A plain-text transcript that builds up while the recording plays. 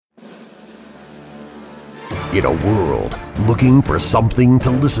In a world looking for something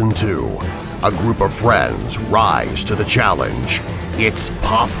to listen to, a group of friends rise to the challenge. It's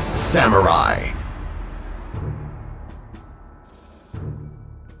Pop Samurai.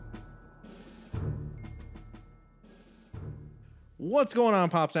 What's going on,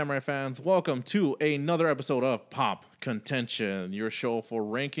 Pop Samurai fans? Welcome to another episode of Pop Contention, your show for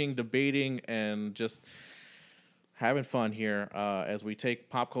ranking, debating, and just having fun here as we take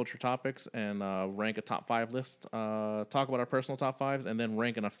pop culture topics and rank a top 5 list, talk about our personal top 5s, and then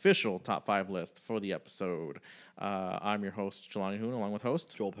rank an official top 5 list for the episode. I'm your host, Jelani Hoon, along with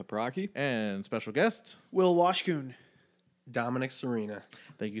host Joel Paprocki and special guest Will Washkoon. Dominic Serena.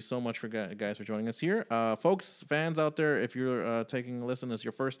 Thank you so much for guys for joining us here. Folks, fans out there, if you're taking a listen as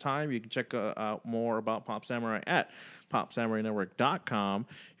your first time, you can check out more about Pop Samurai at popsamurainetwork.com.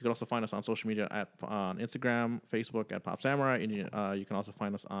 You can also find us on social media on Instagram, Facebook at Pop Samurai, and you can also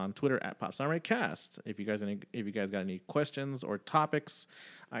find us on Twitter at Pop Samurai Cast. If you guys got any questions or topics,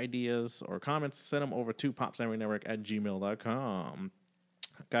 ideas, or comments, send them over to popsamurainetwork@gmail.com.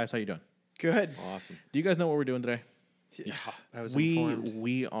 Guys, how you doing? Good. Awesome. Do you guys know what we're doing today? Yeah, I was informed.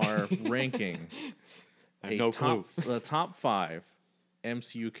 We are ranking I have no clue. the top 5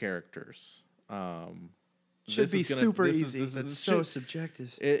 MCU characters. Should be super easy. That's so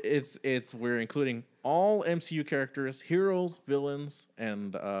subjective. We're including all MCU characters, heroes, villains,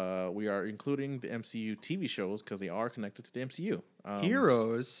 and we are including the MCU TV shows because they are connected to the MCU.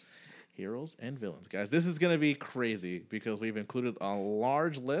 Heroes and villains. Guys, this is going to be crazy because we've included a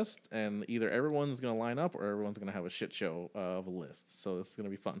large list, and either everyone's going to line up or everyone's going to have a shit show of a list. So this is going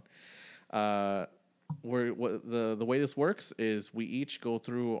to be fun. The way this works is we each go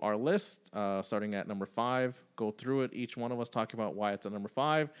through our list, starting at number 5, go through it, each one of us talking about why it's at number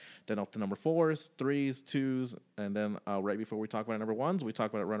 5, then up to number 4s, 3s, 2s, and then right before we talk about number 1s, we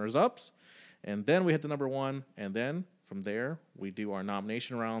talk about runners-ups, and then we hit the number 1, and then from there, we do our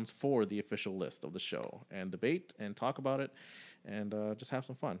nomination rounds for the official list of the show and debate and talk about it and just have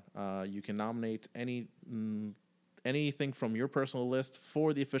some fun. You can nominate anything from your personal list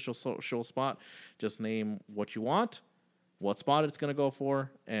for the official show spot. Just name what you want, what spot it's going to go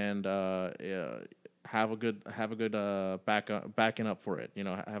for, and have a good backing up for it. You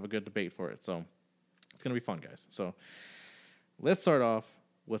know, have a good debate for it. So it's going to be fun, guys. So let's start off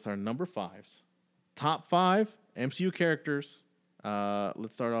with our number 5s. Top 5 MCU characters.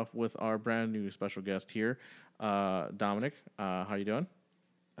 Let's start off with our brand new special guest here, Dominic. How you doing?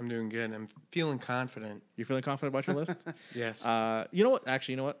 I'm doing good. I'm feeling confident. You feeling confident about your list? Yes. You know what?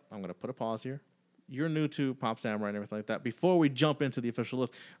 Actually, you know what? I'm going to put a pause here. You're new to Pop Samurai and everything like that. Before we jump into the official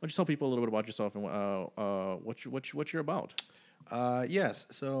list, why don't you tell people a little bit about yourself and what you're about? Yes.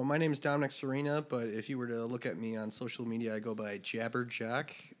 So my name is Dominic Serena, but if you were to look at me on social media, I go by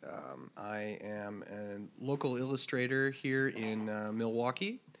Jabberjack. I am a local illustrator here in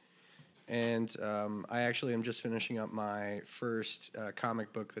Milwaukee, and I actually am just finishing up my first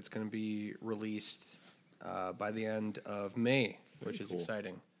comic book that's going to be released by the end of May, which is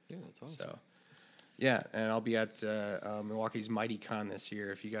exciting. Yeah, that's awesome. So, yeah, and I'll be at Milwaukee's Mighty Con this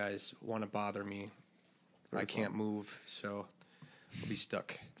year. If you guys want to bother me, I can't move, so I'll be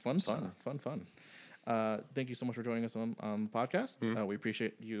stuck. Fun. Thank you so much for joining us on the podcast. We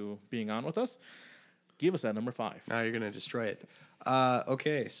appreciate you being on with us. Give us that number 5. Now you're going to destroy it.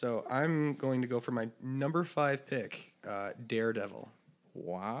 Okay, so I'm going to go for my number 5 pick, Daredevil.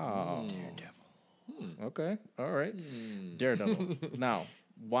 Wow. Daredevil. Okay. All right. Daredevil. Now,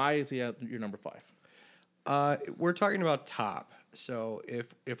 why is he at your number 5? We're talking about top. So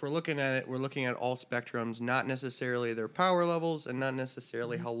if we're looking at it, we're looking at all spectrums, not necessarily their power levels and not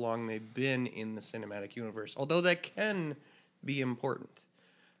necessarily how long they've been in the cinematic universe, although that can be important.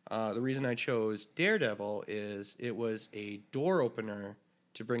 The reason I chose Daredevil is it was a door opener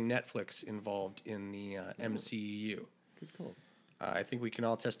to bring Netflix involved in the MCU. Good call. I think we can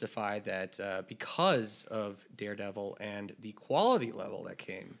all testify that because of Daredevil and the quality level that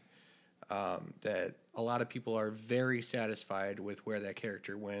came, that a lot of people are very satisfied with where that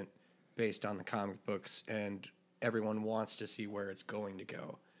character went based on the comic books, and everyone wants to see where it's going to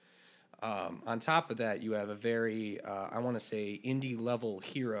go. On top of that, you have a very, I want to say, indie-level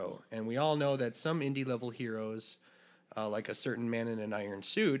hero. And we all know that some indie-level heroes, like a certain man in an iron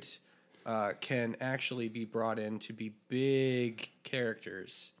suit, can actually be brought in to be big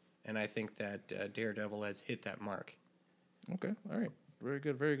characters. And I think that Daredevil has hit that mark. Okay. All right. Very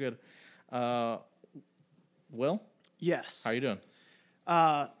good. Very good. Will? Yes. How you doing?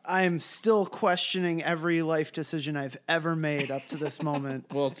 I am still questioning every life decision I've ever made up to this moment.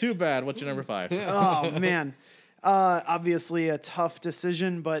 Well, too bad. What's your number 5? Oh, man. Obviously a tough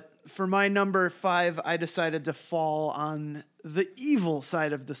decision, but for my number 5, I decided to fall on the evil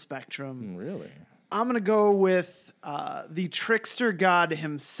side of the spectrum. Really? I'm going to go with the trickster god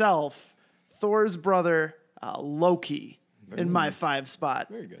himself, Thor's brother, Loki, in my 5 spot.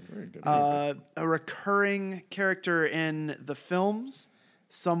 Very good. Very good. A recurring character in the films,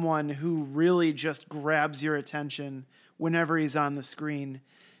 someone who really just grabs your attention whenever he's on the screen.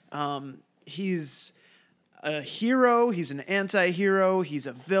 He's a hero, he's an anti-hero, he's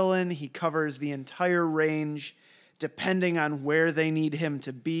a villain, he covers the entire range depending on where they need him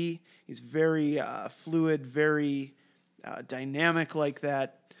to be. He's very fluid, very dynamic like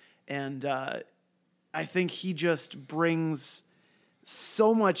that. And I think he just brings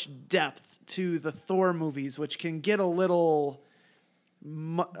so much depth to the Thor movies, which can get a little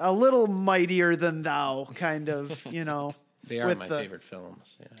mightier than thou, kind of, you know. They are my favorite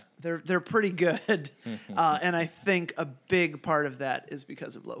films. Yeah. They're pretty good, and I think a big part of that is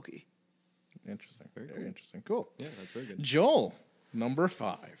because of Loki. Interesting. Very interesting. Cool. Yeah, that's very good. Joel, number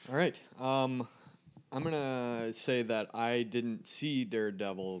 5. All right. I'm going to say that I didn't see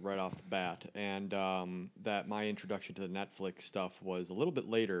Daredevil right off the bat, and that my introduction to the Netflix stuff was a little bit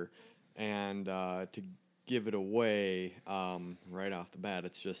later. And to give it away right off the bat,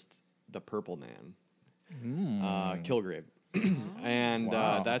 it's just the Purple Man, Kilgrave. And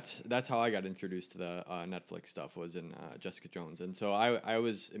Wow. that's how I got introduced to the Netflix stuff, was in Jessica Jones. And so I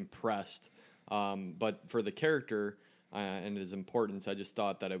was impressed. But for the character and his importance, I just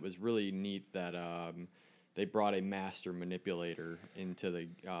thought that it was really neat that they brought a master manipulator into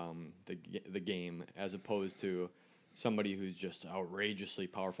the game, as opposed to somebody who's just outrageously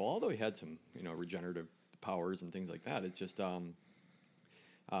powerful. Although he had some regenerative powers and things like that, it's just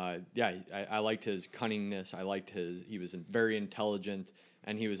I liked his cunningness. I liked he was very intelligent,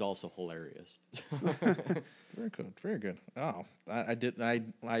 and he was also hilarious. Very good. Very good. Oh, I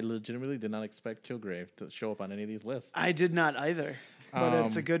legitimately did not expect Kilgrave to show up on any of these lists. I did not either, but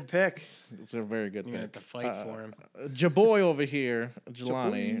it's a good pick. It's a very good You're going pick. to have to fight for him. Jaboy over here,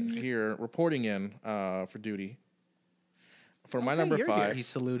 Jelani here, reporting in for duty. For my number you're 5, here. He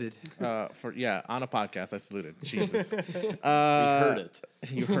saluted. on a podcast, I saluted. Jesus, We heard it.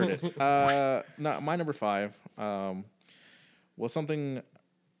 you heard it. No, my number 5 was something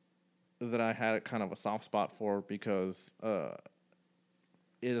that I had kind of a soft spot for, because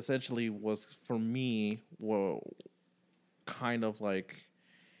it essentially was, for me, kind of like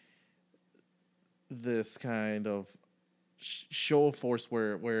this kind of show of force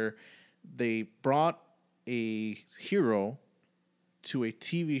where they brought a hero to a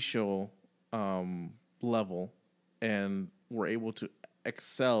TV show level and were able to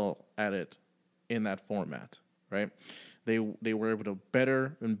excel at it in that format, right? They were able to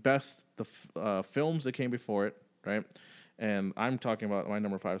better and best the films that came before it, right? And I'm talking about my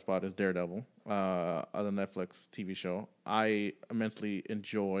number 5 spot is Daredevil, the Netflix TV show. I immensely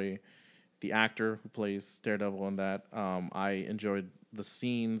enjoy the actor who plays Daredevil in that. I enjoyed the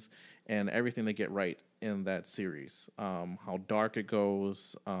scenes and everything they get right in that series. How dark it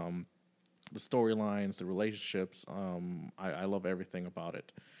goes, the storylines, the relationships. I love everything about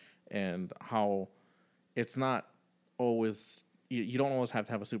it, and how it's not always you don't always have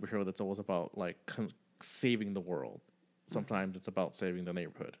to have a superhero that's always about like saving the world. Sometimes it's about saving the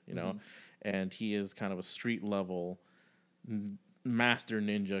neighborhood, and he is kind of a street level master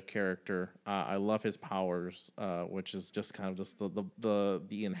ninja character. I love his powers, which is just kind of just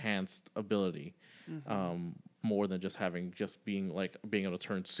the enhanced ability, more than just being able to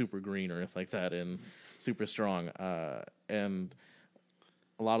turn super green or anything like that and super strong. And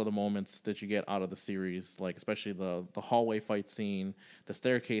a lot of the moments that you get out of the series, like especially the hallway fight scene, the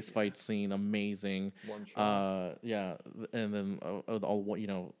staircase fight scene, amazing. One shot. And then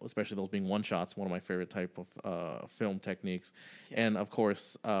especially those being one shots, one of my favorite type of film techniques. Yeah. And of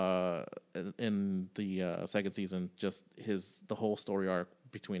course, in the second season, just the whole story arc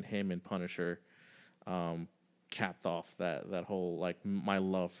between him and Punisher, capped off that whole my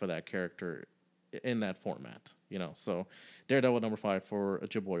love for that character in that format, So Daredevil number 5 for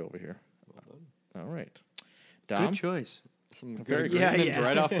Jaboy over here. Well done. All right, Dom. Good choice. Some Very good good. agreement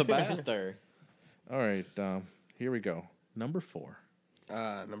right off the bat there. All right, Dom. Here we go. Number 4.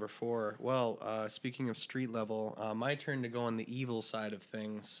 Number 4. Well, speaking of street level, my turn to go on the evil side of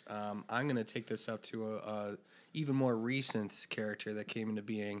things. I'm going to take this up to a even more recent character that came into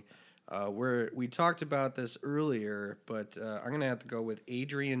being. We talked about this earlier, but I'm going to have to go with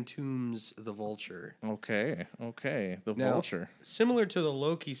Adrian Toomes, the Vulture. Okay. The Now, Vulture. Similar to the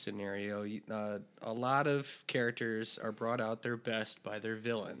Loki scenario, a lot of characters are brought out their best by their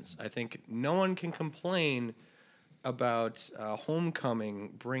villains. I think no one can complain about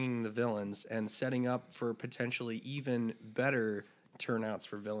Homecoming bringing the villains and setting up for potentially even better turnouts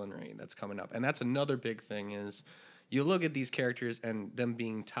for villainry that's coming up. And that's another big thing is you look at these characters and them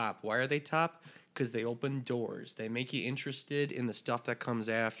being top. Why are they top? Because they open doors. They make you interested in the stuff that comes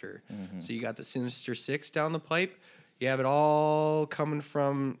after. So you got the Sinister Six down the pipe. You have it all coming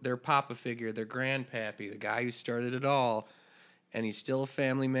from their papa figure, their grandpappy, the guy who started it all. And he's still a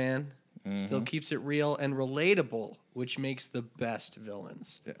family man. Still keeps it real and relatable, which makes the best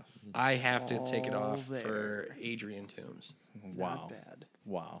villains. Yes. I have to take it all off for there. Adrian Toomes. Wow. Not bad.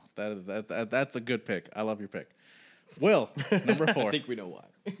 Wow. That's a good pick. I love your pick. Will, number 4. I think we know why.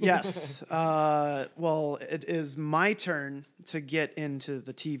 Yes. Well, it is my turn to get into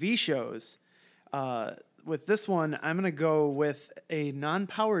the TV shows. With this one, I'm going to go with a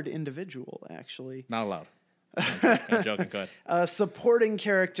non-powered individual, actually. Not allowed. I'm joking. Go ahead. A supporting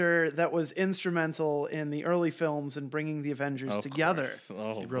character that was instrumental in the early films and bringing the Avengers Of together. course.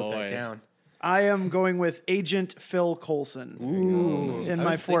 Oh, He wrote boy. that down. I am going with Agent Phil Coulson in I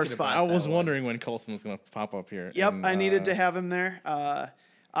my was 4 thinking about spot. I was that one. wondering when Coulson was going to pop up here. Yep, and, I needed to have him there.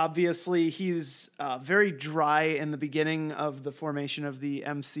 Obviously, he's very dry in the beginning of the formation of the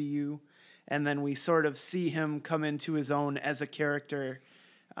MCU, and then we sort of see him come into his own as a character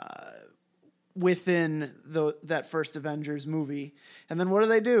within that first Avengers movie. And then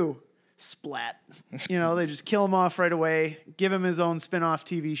what do? Splat. They just kill him off right away, give him his own spin-off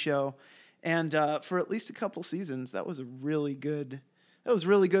TV show. And for at least a couple seasons, that was really good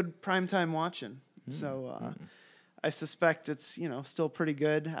primetime watching. So I suspect it's still pretty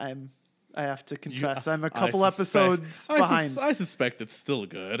good. I have to confess I'm a couple episodes behind. I suspect it's still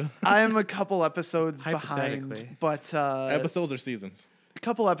good. I am a couple episodes behind, Hypothetically. but Episodes or seasons? a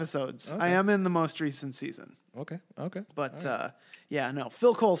couple episodes. I am in the most recent season, Okay. but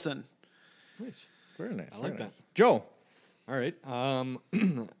Phil Coulson. Nice. Very nice. I like very that. nice. Joe. All right. I'm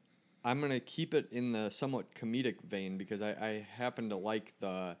going to keep it in the somewhat comedic vein because I happen to like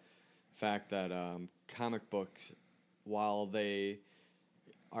the fact that comic books, while they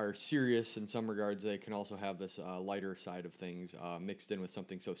are serious in some regards, they can also have this lighter side of things mixed in with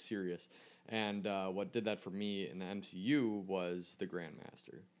something so serious. And what did that for me in the MCU was the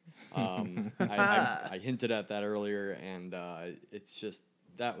Grandmaster. I hinted at that earlier, and it's just,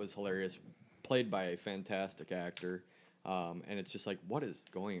 that was hilarious. Played by a fantastic actor. And it's just like, what is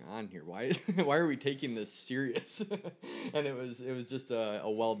going on here? Why are we taking this serious? And it was just a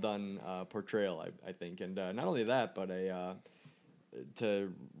well done portrayal, I think. And not only that, but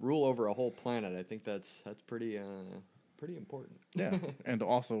to rule over a whole planet, I think that's pretty important. Yeah, and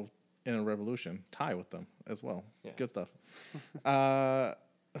also in a revolution, tie with them as well. Yeah. Good stuff.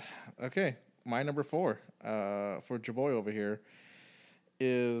 Okay, my number 4 for Jaboy over here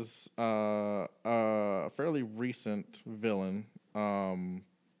is a fairly recent villain,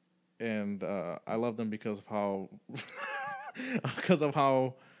 and I love them because of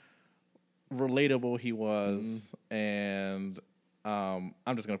how relatable he was, and I'm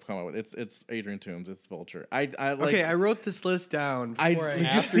just gonna come up with it's Adrian Toomes. It's Vulture. I like. Okay, I wrote this list down. Did before you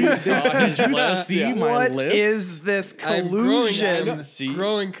After see? you saw his Did you list, see yeah. my What list? is this I'm collusion? See?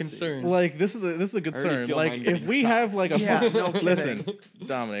 growing concern. Like this is a concern. feel Like mine if getting we shot. have like a Yeah, no listen,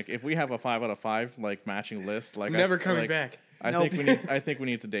 Dominic, if we have a 5 out of 5 like matching list, like I'm never coming like, back. I think we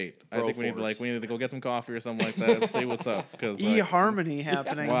need to date. I Bro think we need to force. we need to go get some coffee or something like that and see what's up. Because E-harmony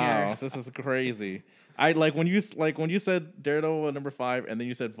happening wow, here. this is crazy. I like when you said Daredevil at number 5 and then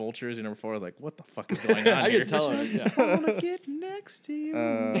you said Vultures at number 4. I was like, what the fuck is going on I here? could tell it. Yeah. I want to get next to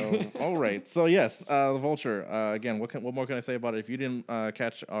you. All right. So yes, the Vulture. Again, what more can I say about it? If you didn't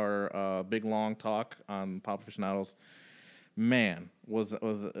catch our big long talk on Pop Aficionados, man,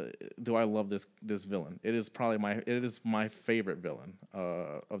 do I love this villain? It is my favorite villain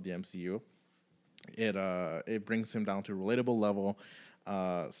of the MCU. It brings him down to a relatable level.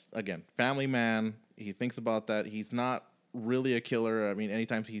 Again, family man. He thinks about that. He's not really a killer. I mean,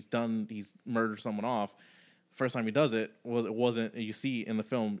 anytime he's murdered someone off. First time he does it wasn't. You see in the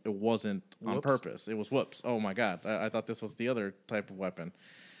film, it wasn't on Whoops. purpose. It was whoops. Oh my god! I thought this was the other type of weapon.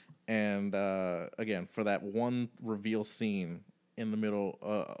 And again, for that one reveal scene in the middle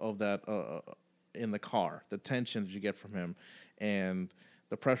of that in the car, the tension that you get from him, and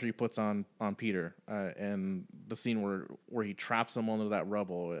the pressure he puts on Peter, and the scene where he traps him under that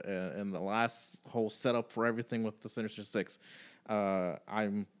rubble, and the last whole setup for everything with the Sinister Six.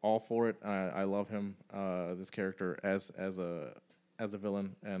 I'm all for it. I love him, this character as a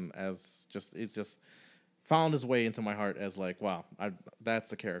villain, and it's just found his way into my heart as like, wow, that's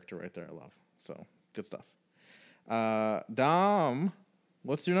the character right there I love. So good stuff. Dom,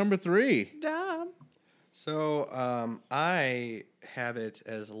 what's your number 3? Dom. So I have it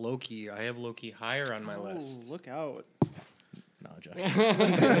as Loki. I have Loki higher on my list. Look out. No,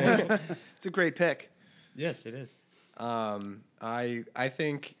 Josh. It's a great pick. Yes, it is. I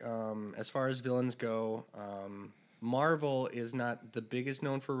think as far as villains go, Marvel is not the biggest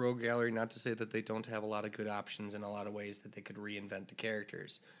known for Rogue Gallery. Not to say that they don't have a lot of good options in a lot of ways that they could reinvent the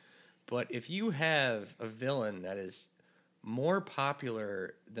characters. But if you have a villain that is more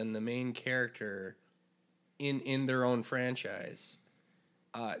popular than the main character in their own franchise,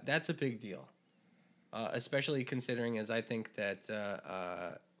 that's a big deal. Especially considering, as I think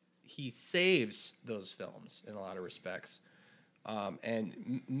that he saves those films in a lot of respects,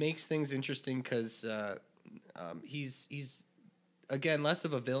 and makes things interesting because he's again less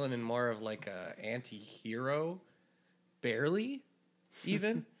of a villain and more of like a anti-hero, barely,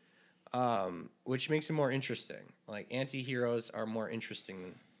 even, which makes him more interesting. Like anti-heroes are more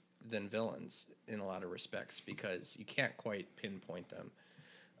interesting than villains in a lot of respects because you can't quite pinpoint them.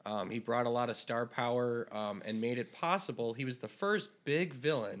 He brought a lot of star power and made it possible. He was the first big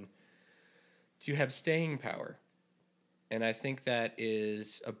villain to have staying power. And I think that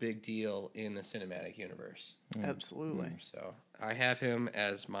is a big deal in the cinematic universe. Absolutely. So I have him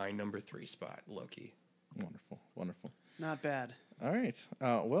as my number 3 spot, Loki. Wonderful, wonderful. Not bad. All right.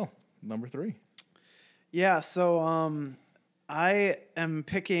 Will, number 3. Yeah, so I am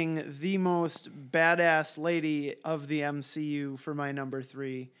picking the most badass lady of the MCU for my number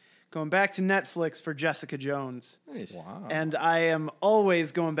 3. Going back to Netflix for Jessica Jones. Nice. Wow. And I am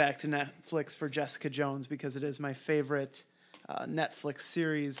always going back to Netflix for Jessica Jones because it is my favorite Netflix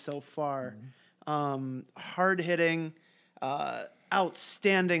series so far. Hard-hitting,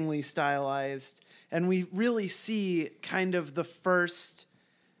 outstandingly stylized, and we really see kind of the first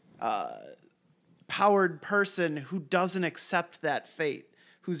powered person who doesn't accept that fate,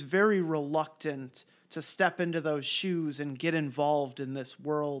 who's very reluctant to step into those shoes and get involved in this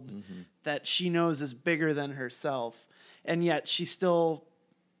world that she knows is bigger than herself. And yet she still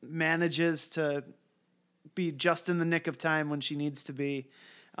manages to be just in the nick of time when she needs to be.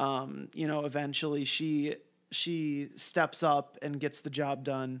 Eventually she steps up and gets the job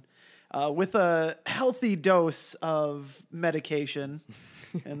done with a healthy dose of medication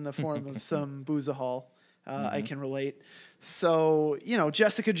in the form of some boozahol. I can relate. So,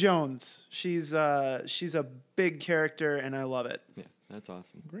 Jessica Jones, she's a big character and I love it. Yeah, that's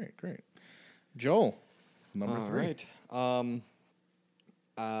awesome. Great. Joel, number 3. All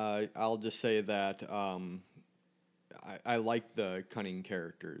right. I'll just say that I like the cunning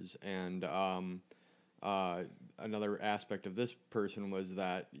characters, and another aspect of this person was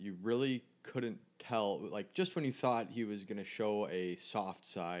that you really couldn't tell, like just when you thought he was going to show a soft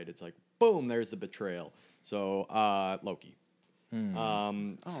side, it's like, boom, there's the betrayal. So Loki. Oh,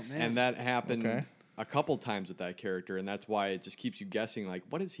 man. And that happened Okay. a couple times with that character, and that's why it just keeps you guessing, like,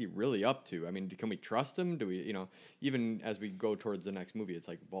 what is he really up to? I mean, can we trust him? Do we, even as we go towards the next movie, it's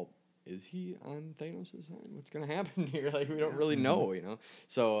like, well, is he on Thanos' side? What's going to happen here? Like, we don't really know,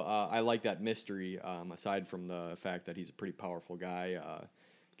 So I like that mystery, aside from the fact that he's a pretty powerful guy,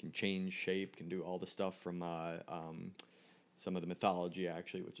 can change shape, can do all the stuff from some of the mythology,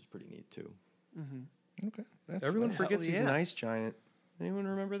 actually, which is pretty neat, too. Okay. That's Everyone fair. forgets he's an yeah. ice giant. Anyone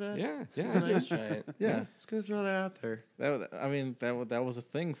remember that? Yeah. He's an ice giant. Yeah. Just gonna throw that out there. That was a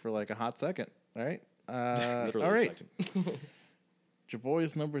thing for like a hot second, right? Literally All a right. second.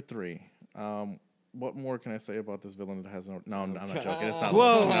 Jaboy's number 3. What more can I say about this villain that has no? No, I'm not joking. It's not.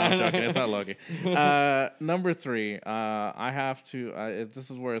 Whoa. Loki. No, I'm joking. It's not Loki. Number 3. I have to. This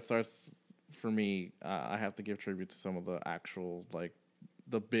is where it starts for me. I have to give tribute to some of the actual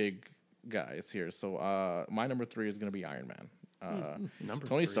the big guys here. So my number 3 is going to be Iron Man. Number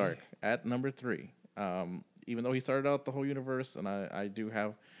Tony 3. Stark at number 3. Even though he started out the whole universe, and I do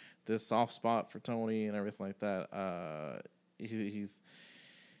have this soft spot for Tony and everything like that. He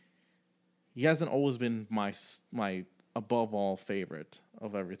hasn't always been my above all favorite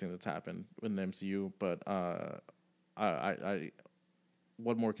of everything that's happened in the MCU, but I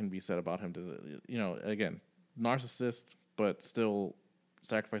what more can be said about him? Again, narcissist, but still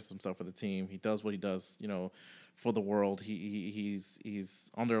sacrifices himself for the team. He does what he does, for the world.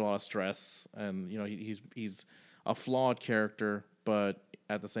 He's under a lot of stress, and he's a flawed character, but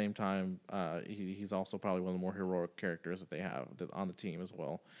at the same time, he's also probably one of the more heroic characters that they have on the team as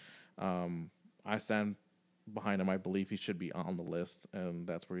well. I stand behind him. I believe he should be on the list, and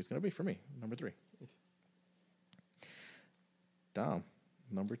that's where he's going to be for me, number 3. Dom,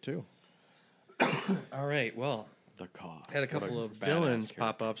 number 2. All right. Well, The Cog. had a couple of badass villains character.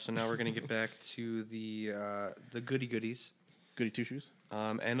 pop up, so now we're gonna get back to the goody goodies. Goody Two Shoes.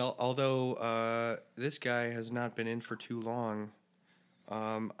 And although this guy has not been in for too long,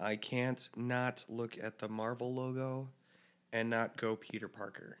 I can't not look at the Marvel logo and not go Peter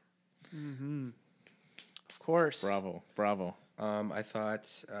Parker. Of course. Bravo. I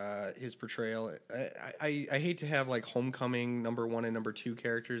thought his portrayal. I hate to have like Homecoming number 1 and number 2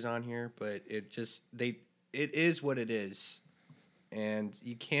 characters on here, but it is what it is, and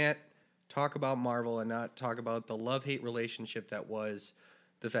you can't talk about Marvel and not talk about the love-hate relationship that was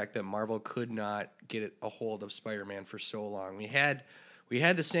the fact that Marvel could not get a hold of Spider-Man for so long. We had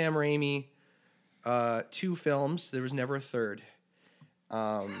the Sam Raimi 2 films. There was never a third.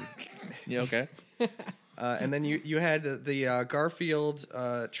 Yeah, okay. And then you had the Garfield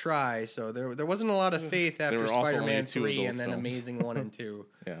try, so there wasn't a lot of faith after were also Spider-Man only 2 of 3 those and then films. Amazing 1 and 2.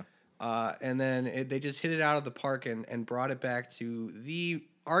 Yeah. And then they just hit it out of the park and brought it back to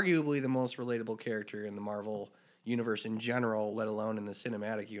arguably the most relatable character in the Marvel universe in general, let alone in the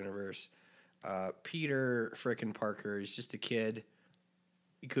cinematic universe. Peter frickin' Parker is just a kid.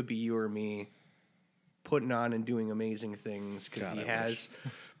 He could be you or me, putting on and doing amazing things because God, he I has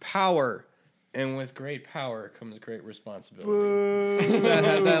power. And with great power comes great responsibility.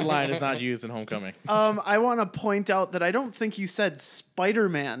 that line is not used in Homecoming. I want to point out that I don't think you said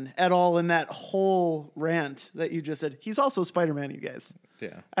Spider-Man at all in that whole rant that you just said. He's also Spider-Man, you guys.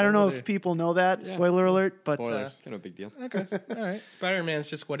 Yeah. I don't know if people know that. Yeah. Spoiler alert, but Spoilers. Kind of a big deal. Okay. All right. Spider-Man's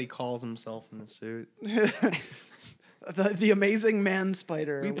just what he calls himself in the suit. the Amazing Man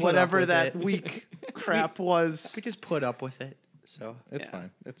Spider, We put up whatever with that it. weak crap was. We just put up with it. So It's Yeah.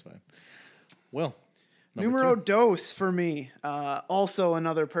 fine. It's fine. Well, Numero 2. dos for me. Also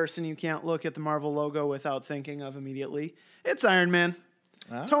another person you can't look at the Marvel logo without thinking of immediately. It's Iron Man.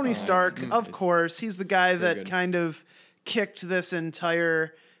 Tony Stark, of course. He's the guy that good. kind of kicked this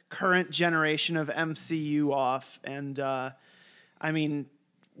entire current generation of MCU off. And, I mean,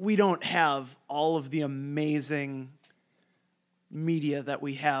 we don't have all of the amazing media that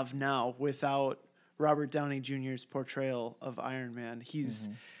we have now without Robert Downey Jr.'s portrayal of Iron Man. He's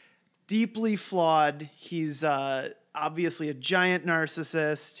deeply flawed. He's obviously a giant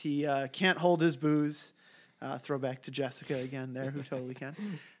narcissist. He can't hold his booze. Throwback to Jessica again there, who totally can.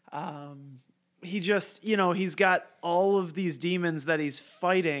 He just, he's got all of these demons that he's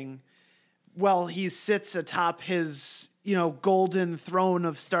fighting while he sits atop his, golden throne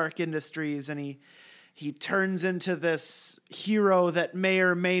of Stark Industries, and he turns into this hero that may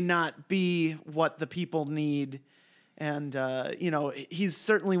or may not be what the people need. And, he's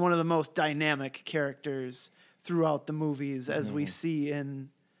certainly one of the most dynamic characters throughout the movies, as we see in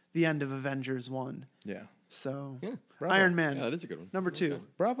the end of Avengers 1. Yeah. So, Bravo. Iron Man, Yeah, that is a good one. number 2. Okay.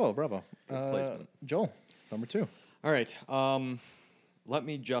 Bravo. placement. Joel, number 2. All right. Let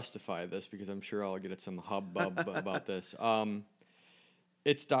me justify this because I'm sure I'll get some hubbub about this.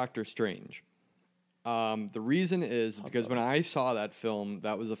 It's Doctor Strange. The reason is because when I saw that film,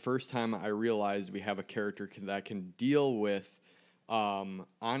 that was the first time I realized we have a character that can deal with,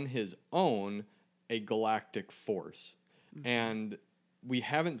 on his own, a galactic force. And we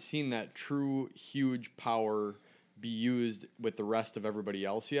haven't seen that true huge power be used with the rest of everybody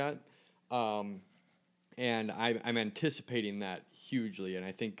else yet. And I'm anticipating that hugely. And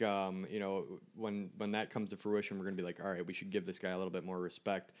I think, when that comes to fruition, we're going to be like, all right, we should give this guy a little bit more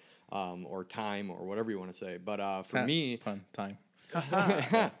respect, or time, or whatever you want to say. But for me, Fun time.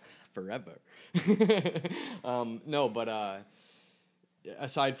 forever. No, but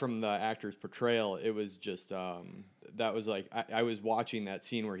aside from the actor's portrayal, it was just that was like I was watching that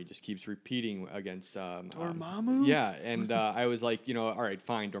scene where he just keeps repeating against Dormammu? Yeah, and I was like, all right,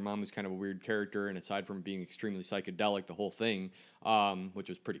 fine. Dormammu's kind of a weird character, and aside from being extremely psychedelic, the whole thing, which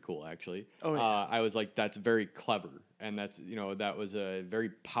was pretty cool actually. Oh, yeah. I was like, that's very clever, and that's that was a very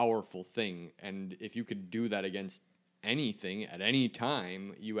powerful thing, and if you could do that against anything at any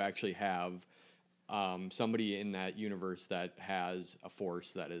time, you actually have somebody in that universe that has a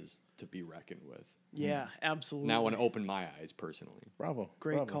force that is to be reckoned with. Yeah, absolutely. Now, I want to open my eyes personally. Bravo.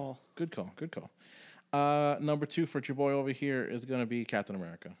 Great Bravo. call. Good call. Number 2 for your boy over here is going to be Captain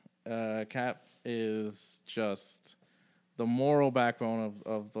America. Cap is just the moral backbone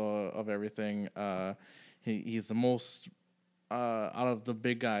of everything. He's the most out of the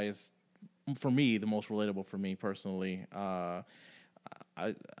big guys. For me, the most relatable for me personally.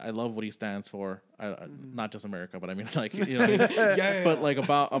 I love what he stands for. Not just America, but I mean, like, Yeah. but like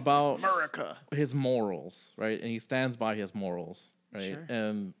about America. his morals, right? And he stands by his morals, right? Sure.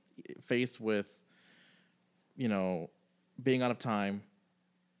 And faced with, being out of time,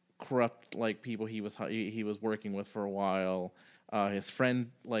 corrupt like people he was working with for a while, his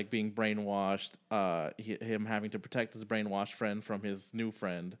friend like being brainwashed, him having to protect his brainwashed friend from his new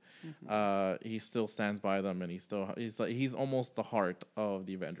friend. He still stands by them, and he's almost the heart of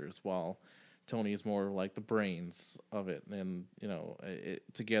the Avengers, while Tony is more like the brains of it. And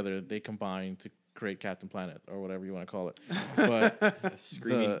together they combine to create Captain Planet or whatever you want to call it. But A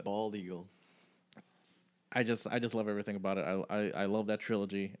screaming bald eagle. I just love everything about it. I love that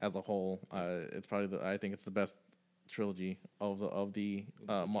trilogy as a whole. It's probably I think it's the best trilogy of the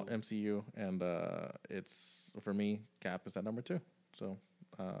MCU, and it's, for me, Cap is at number 2. So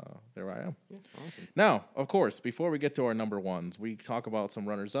there I am. Yeah, awesome. Now, of course, before we get to our number ones, we talk about some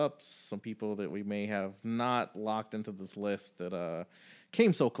runners-ups, some people that we may have not locked into this list that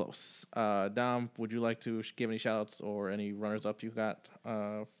came so close. Dom, would you like to give any shout-outs or any runners-up you got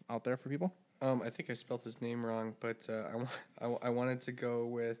out there for people? I think I spelled his name wrong, but I wanted to go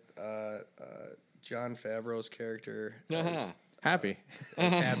with Jon Favreau's character as Happy.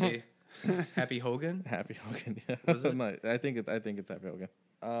 Happy. Happy Hogan. Happy Hogan. Yeah. Was it? No, I think it's Happy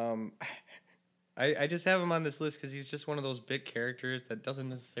Hogan. I just have him on this list because he's just one of those big characters that doesn't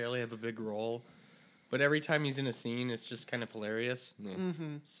necessarily have a big role, but every time he's in a scene, it's just kind of hilarious. Yeah.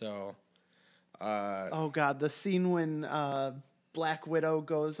 So, Oh God, the scene when Black Widow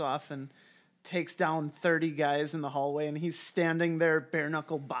goes off and takes down 30 guys in the hallway, and he's standing there bare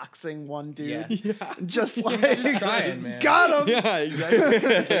knuckle boxing one dude, just like just trying, man. got him. Yeah, exactly.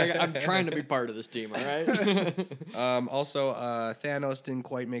 It's like, I'm trying to be part of this team, all right? Also, Thanos didn't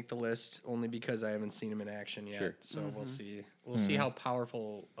quite make the list only because I haven't seen him in action yet. Sure. So we'll see. We'll see how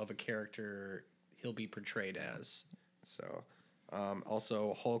powerful of a character he'll be portrayed as. So,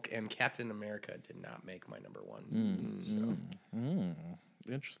 also Hulk and Captain America did not make my number 1.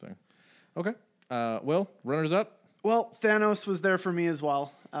 So. Interesting. Okay. Will, runners up? Well, Thanos was there for me as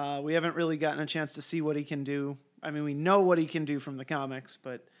well. We haven't really gotten a chance to see what he can do. I mean, we know what he can do from the comics,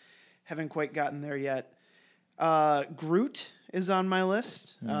 but haven't quite gotten there yet. Groot is on my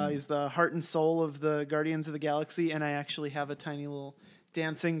list. He's the heart and soul of the Guardians of the Galaxy, and I actually have a tiny little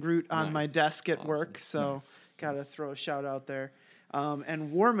dancing Groot on my desk at work, so gotta throw a shout out there.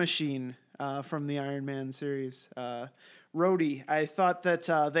 And War Machine from the Iron Man series. Rhodey, I thought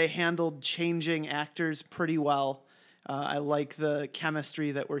that they handled changing actors pretty well. I like the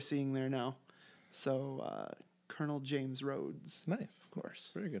chemistry that we're seeing there now. So, Colonel James Rhodes. Nice. Of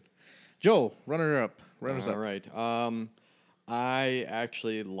course. Very good. Joe, runners up. All right. I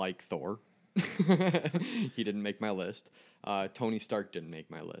actually like Thor. He didn't make my list. Tony Stark didn't make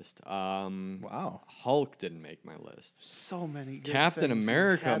my list. Wow. Hulk didn't make my list. So many good Captain things you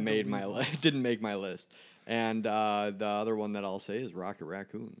America had to made leave my off. didn't make my list. And the other one that I'll say is Rocket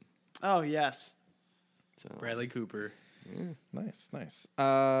Raccoon. Oh, yes. So Bradley Cooper. Nice.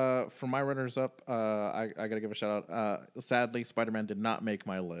 For my runners up, I gotta give a shout out. Sadly, Spider-Man did not make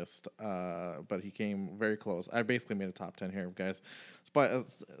my list, but he came very close. I basically made a top 10 here, guys.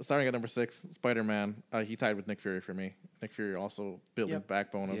 Starting at number 6, Spider-Man. He tied with Nick Fury for me. Nick Fury also building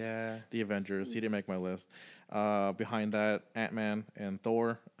backbone of the Avengers. He didn't make my list. Behind that, Ant-Man and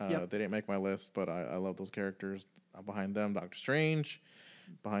Thor. They didn't make my list, but I love those characters. Behind them, Doctor Strange.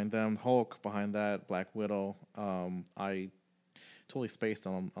 Behind them, Hulk. Behind that, Black Widow. I totally spaced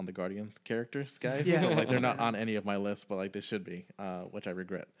on the Guardians characters, guys. Yeah. So, like, they're not on any of my lists, but like they should be, which I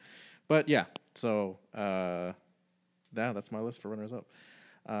regret. But yeah, so that's my list for runners up.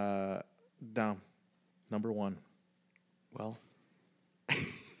 Dom, number 1. Well,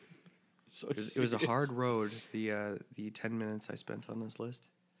 so it was a hard road, the 10 minutes I spent on this list.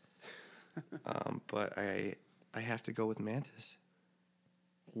 But I have to go with Mantis.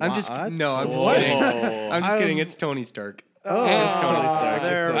 I'm just What? no, I'm just What? kidding. I'm just kidding. It's Tony Stark. Oh, It's Tony Stark.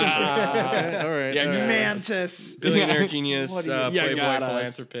 There we go. all right. Yeah, all right. Mantis. Billionaire genius, What do you- playboy got us.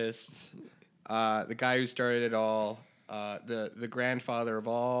 philanthropist, the guy who started it all, the grandfather of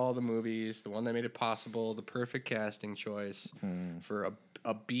all the movies, the one that made it possible, the perfect casting choice for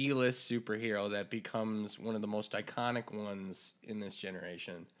a B-list superhero that becomes one of the most iconic ones in this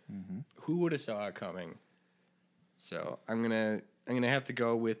generation. Who would have saw it coming? So I'm gonna have to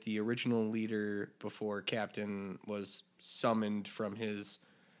go with the original leader before Captain was summoned from his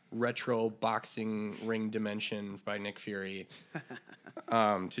retro boxing ring dimension by Nick Fury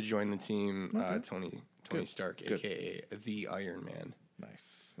to join the team. Tony Stark, Good. aka the Iron Man.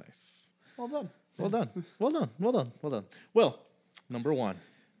 Nice. Well done. Well done. Well, number 1.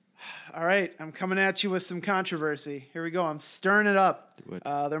 All right, I'm coming at you with some controversy. Here we go. I'm stirring it up. Do it.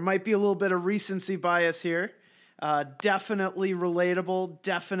 There might be a little bit of recency bias here. Definitely relatable,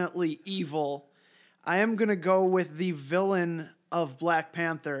 definitely evil. I am going to go with the villain of Black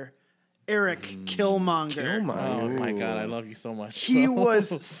Panther, Eric Killmonger. Killmonger. Oh my god, I love you so much. He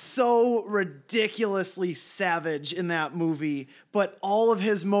was so ridiculously savage in that movie, but all of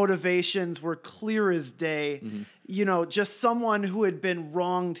his motivations were clear as day. You know, just someone who had been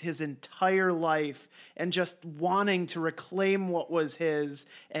wronged his entire life and just wanting to reclaim what was his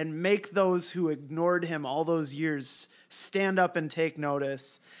and make those who ignored him all those years stand up and take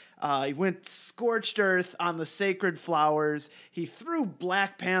notice. He went scorched earth on the sacred flowers. He threw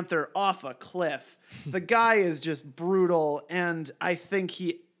Black Panther off a cliff. The guy is just brutal, and I think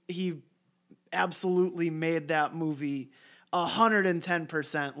he absolutely made that movie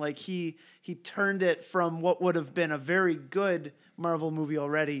 110%. Like he turned it from what would have been a very good Marvel movie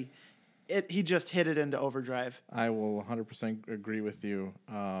already. He just hit it into overdrive. I will 100% agree with you.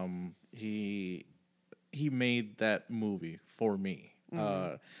 He made that movie for me.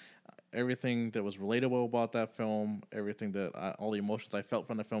 Everything that was relatable about that film, everything that all the emotions I felt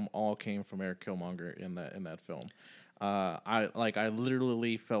from the film, all came from Eric Killmonger in that film. I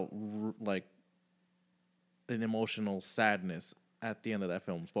literally felt like an emotional sadness at the end of that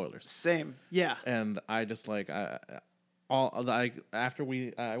film. Spoilers. Same, yeah. And I just after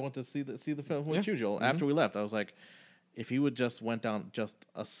I went to see the film with you, Joel. After we left, I was like, if he would just went down just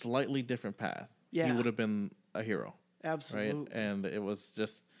a slightly different path, he would have been a hero. Absolutely. Right? And it was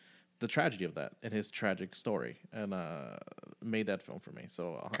just the tragedy of that and his tragic story, and made that film for me.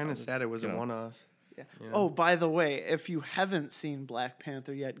 So Kind of sad it was a one-off. Yeah. Oh, by the way, if you haven't seen Black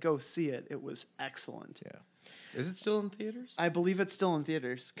Panther yet, go see it. It was excellent. Yeah. Is it still in theaters? I believe it's still in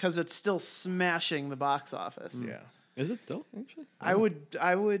theaters because it's still smashing the box office. Yeah. Is it still actually? I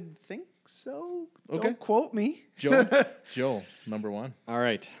would think so. Okay. Don't quote me. Joel, number one. All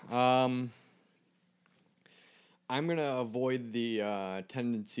right. I'm going to avoid the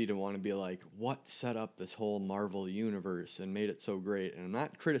tendency to want to be like, what set up this whole Marvel universe and made it so great? And I'm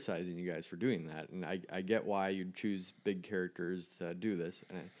not criticizing you guys for doing that. And I get why you'd choose big characters to do this.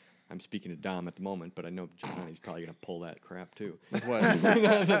 And I'm speaking to Dom at the moment, but I know Johnny's probably going to pull that crap too. What?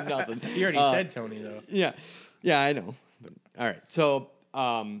 Nothing. You already said Tony, though. Yeah. Yeah, I know. But, all right. So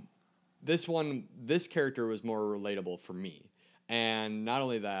this character was more relatable for me. And not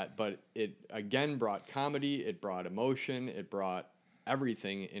only that, but it again brought comedy, it brought emotion, it brought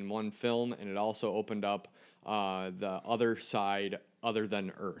everything in one film, and it also opened up the other side other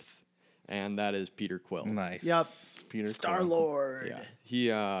than Earth, and that is Peter Quill. Nice. Yep. Peter Star-Lord. Yeah, he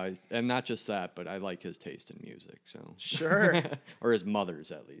and not just that, but I like his taste in music. So Sure. or his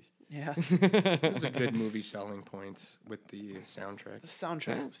mother's at least. Yeah. It was a good movie selling point with the soundtrack. The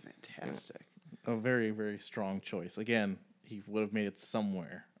soundtrack was fantastic. A very, very strong choice. Again, he would have made it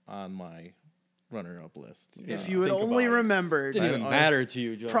somewhere on my runner-up list. If you would Think only about it. remembered, Didn't even matter to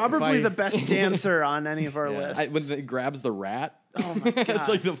you, Joe. probably I- the best dancer on any of our Yeah. lists. When he grabs the rat. Oh my God. It's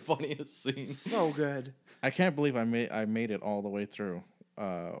like the funniest scene. So good. I can't believe I made it all the way through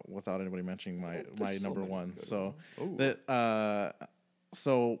without anybody mentioning my there's so number many one. good So ones.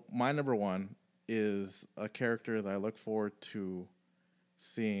 so my number one is a character that I look forward to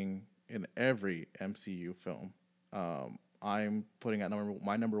seeing in every MCU film. I'm putting at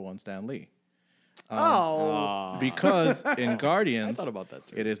my number one Stan Lee. Because in Guardians, I thought about that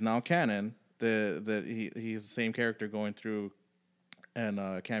too. it is now canon that he's the same character going through and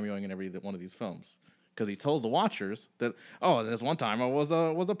cameoing in every one of these films. Because he tells the Watchers that, oh, this one time I was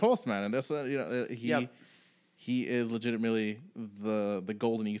a postman, and this he is legitimately the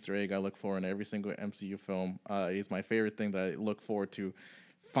golden Easter egg I look for in every single MCU film. He's my favorite thing that I look forward to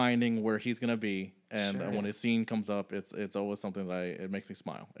finding where he's gonna be, and when his scene comes up, it's always something that it makes me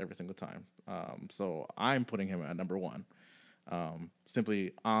smile every single time. So I'm putting him at number one,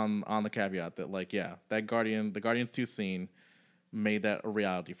 simply on the caveat that the Guardians 2 scene made that a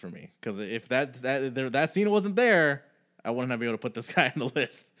reality for me. Because if that scene wasn't there, I wouldn't have been able to put this guy on the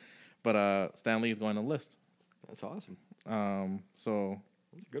list. But Stan Lee is going on the list. That's awesome. So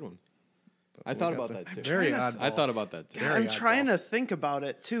That's a good one. what I thought we got about that too. Very oddball. I thought about that too. Very I'm oddball. trying to think about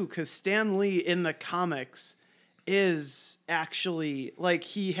it too, because Stan Lee in the comics is actually like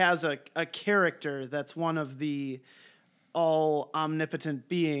he has a character that's one of the all omnipotent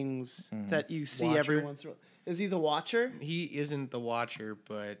beings that you see every Watcher? once in a while. Is he the Watcher? He isn't the Watcher,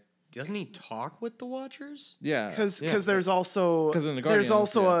 but doesn't he talk with the Watchers? yeah, Because there's also 'Cause in the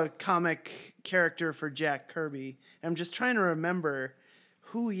Guardians, a comic character for Jack Kirby. I'm just trying to remember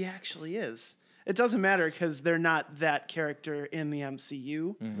who he actually is. It doesn't matter because they're not that character in the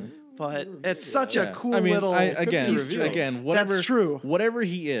MCU, but it's such a cool little Easter egg. whatever That's true. Whatever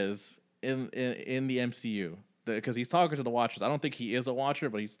he is in the MCU, because he's talking to the Watchers. I don't think he is a Watcher,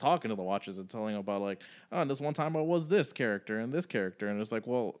 but he's talking to the Watchers and telling them about this one time I was this character, and it's like,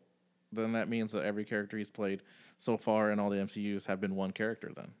 well, then that means that every character he's played so far in all the MCUs have been one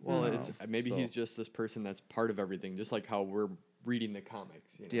character. Then, Well, it's maybe so- he's just this person that's part of everything, just like how we're reading the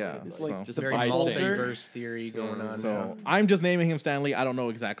comics. You know? Yeah, It's so- like just a Very bystander. multiverse theory going on. So I'm just naming him Stanley. I don't know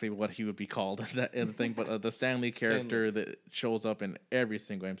exactly what he would be called in the thing, but the Stanley character that shows up in every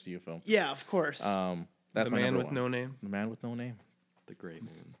single MCU film. Yeah, of course. That's The my man number with one. no name. The man with no name. The great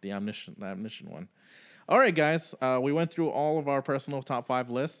man. The omniscient one. All right, guys. We went through all of our personal top 5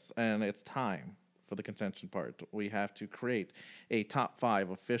 lists, and it's time for the contention part. We have to create a top 5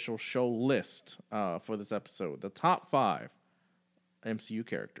 official show list for this episode. The top 5 MCU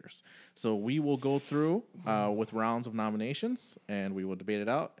characters. So we will go through with rounds of nominations, and we will debate it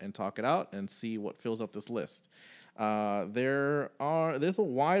out and talk it out and see what fills up this list. There's a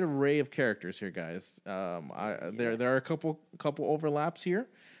wide array of characters here, guys. There are a couple overlaps here,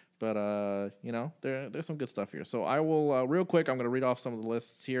 but there's some good stuff here. So I will real quick. I'm going to read off some of the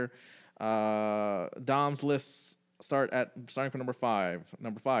lists here. Dom's lists starting from number 5.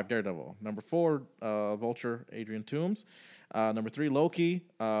 Number 5, Daredevil. Number 4, Vulture, Adrian Toomes. Number 3, Loki.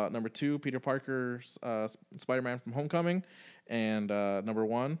 Number 2, Peter Parker's Spider-Man from Homecoming. And number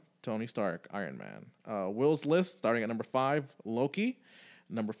 1, Tony Stark, Iron Man. Will's list, starting at number 5, Loki.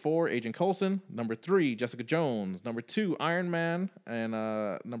 Number 4, Agent Coulson. Number 3, Jessica Jones. Number 2, Iron Man. And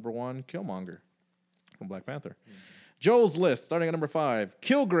number 1, Killmonger from Black Panther. Joe's list, starting at number 5,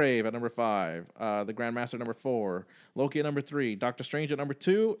 Kilgrave at number 5, the Grandmaster at number 4, Loki at number 3, Doctor Strange at number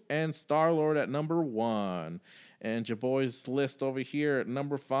 2, and Star-Lord at number 1. And your boy's list over here at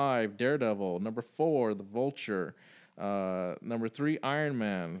number 5, Daredevil, number 4, the Vulture, number 3, Iron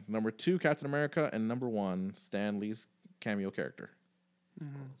Man, number 2, Captain America, and number 1, Stan Lee's cameo character.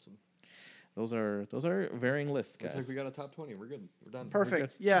 Awesome. Those are varying lists, guys. Looks like we got a top 20. We're good. We're done.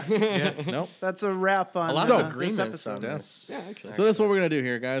 Perfect. Yeah. Nope. That's a wrap on A lot So- of this agreements episode. on this. Yeah, actually. So this is what we're gonna do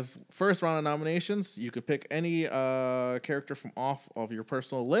here, guys. First round of nominations. You could pick any character from off of your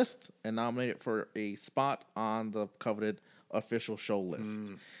personal list and nominate it for a spot on the coveted official show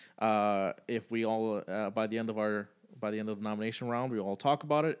list. If we all by the end of the nomination round, we all talk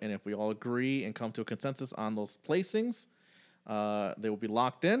about it, and if we all agree and come to a consensus on those placings, they will be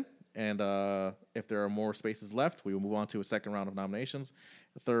locked in. And if there are more spaces left, we will move on to a second round of nominations,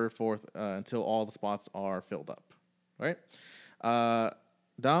 third, fourth, until all the spots are filled up. All right?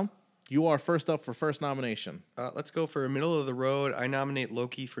 Dom, you are first up for first nomination. Let's go for a middle of the road. I nominate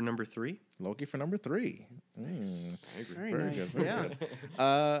Loki for number 3. Loki for number 3. I agree. Very Very nice. good. Very Yeah.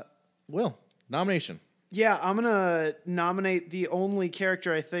 good. Will, nomination. Yeah, I'm gonna nominate the only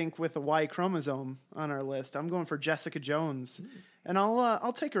character I think with a Y chromosome on our list. I'm going for Jessica Jones, and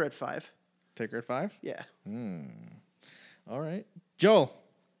I'll take her at 5. Take her at 5. Yeah. All right. Joel.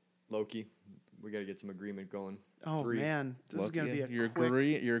 Loki. We got to get some agreement going. Oh 3. man, this is gonna be a you're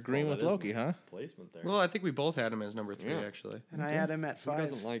quick. you're agreeing Oh, with that is Loki, huh? Placement there. Well, I think we both had him as number 3, Yeah. actually. And I had him at Who 5.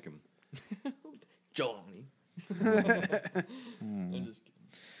 doesn't like him? Johnny. I'm just kidding.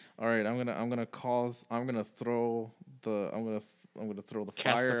 All right, I'm gonna throw the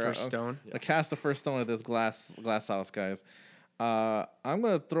Cast fire. the first stone. Cast the first stone at this glass house, guys. I'm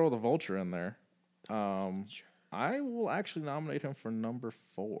gonna throw the Vulture in there. I will actually nominate him for number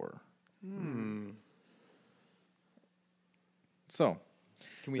 4. So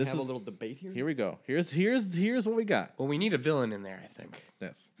Can we This have a is- little debate here? here we go. Here's what we got. Well, we need a villain in there, I think.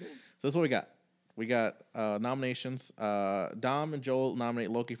 Yes. So this is what we got. We got nominations. Dom and Joel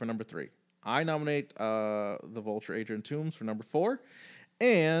nominate Loki for number 3. I nominate the Vulture Adrian Toomes for number 4.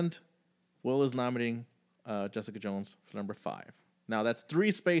 And Will is nominating Jessica Jones for number 5. Now that's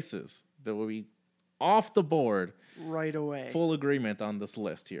 3 spaces that will be off the board. right away. Full agreement on this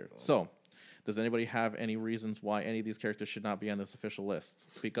list here. So does anybody have any reasons why any of these characters should not be on this official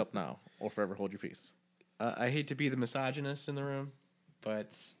list? Speak up now or forever hold your peace. I hate to be the misogynist in the room,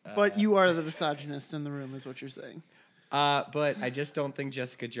 but But you are the misogynist in the room, is what you're saying. but I just don't think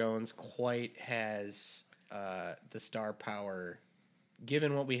Jessica Jones quite has the star power,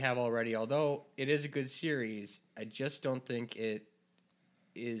 given what we have already. Although it is a good series, I just don't think it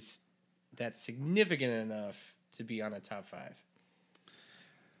is that significant enough to be on a top 5.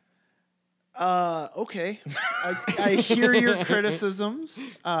 Okay. I hear your criticisms,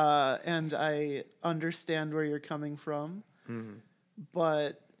 and I understand where you're coming from,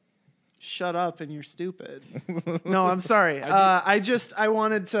 but shut up and you're stupid. No, I'm sorry. I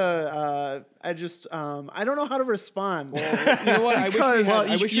wanted to, I don't know how to respond. You know what? I wish we Because- had,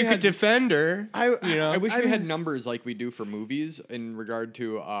 I wish we you could had defend her. I wish we I'm- had numbers like we do for movies in regard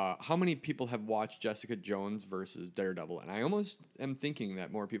to how many people have watched Jessica Jones versus Daredevil, and I almost am thinking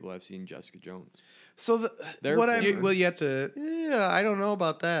that more people have seen Jessica Jones. So Therefore- what I'm You have to. Yeah, I don't know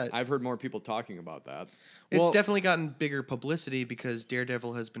about that. I've heard more people talking about that. It's Well- definitely gotten bigger publicity because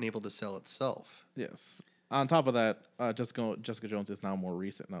Daredevil has been able to sell itself. Yes. On top of that, Jessica Jones is now more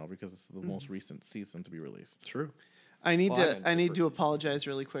recent now because it's the most recent season to be released. True. I need Well, I meant to the first season. apologize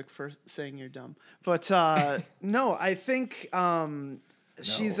really quick for saying you're dumb. But no, I think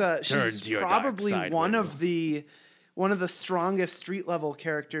she's Turn she's to your dark probably side, one will of the strongest street level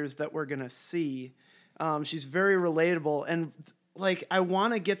characters that we're gonna see. She's very relatable, and like I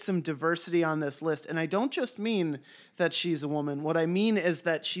want to get some diversity on this list, and I don't just mean that she's a woman. What I mean is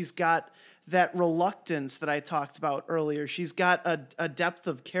that she's got that reluctance that I talked about earlier. She's got a depth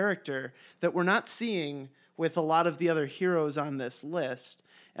of character that we're not seeing with a lot of the other heroes on this list,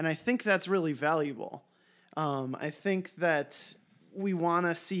 and I think that's really valuable. I think that we want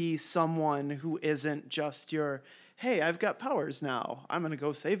to see someone who isn't just your, hey, I've got powers now, I'm going to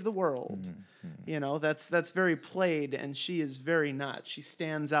go save the world. You know, that's very played, and she is very not. She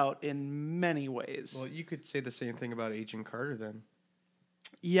stands out in many ways. Well, you could say the same thing about Agent Carter then.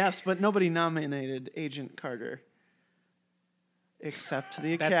 Yes, but nobody nominated Agent Carter except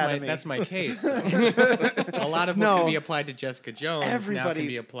the That's Academy. that's my case. though. A lot of what No. can be applied to Jessica Jones now Everybody- can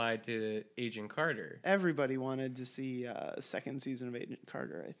be applied to Agent Carter. Everybody wanted to see a second season of Agent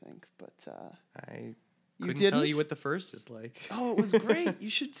Carter, I think, but I You couldn't tell didn't? you what the first is like. oh, it was great. You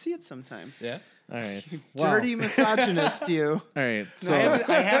should see it sometime. Yeah. All right. Dirty misogynist, you. All right. So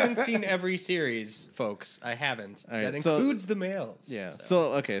I haven't seen every series, folks. I haven't. All right, That so- includes the males. yeah.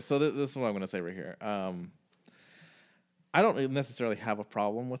 So okay. So this is what I'm going to say right here. I don't necessarily have a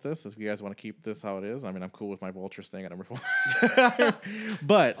problem with this. If you guys want to keep this how it is, I mean, I'm cool with my Vulture staying at number 4.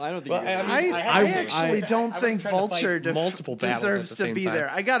 But I don't think. Well, you're I gonna- mean, I I actually don't I was think trying to fight Vulture multiple battles at deserves the to same be time. there.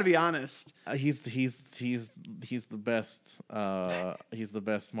 I got to be honest. he's the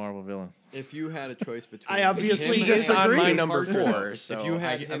best Marvel villain. If you had a choice between, I obviously him He's and on my disagree. number Parker, 4, so if you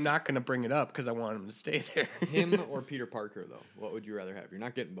had I'm not going to bring it up because I want him to stay there. him or Peter Parker, though, what would you rather have? You're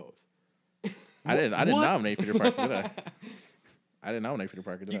not getting both. I didn't What? nominate Peter Parker, did I? I didn't nominate Peter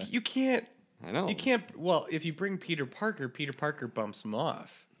Parker, did I? You can't. I know. You can't. Well, if you bring Peter Parker bumps him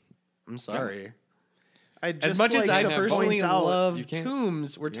off. I'm sorry. I'd As just much as like I to personally point out, love You can't-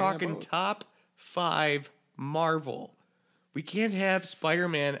 Tooms, we're you can't have talking both. top 5 Marvel. We can't have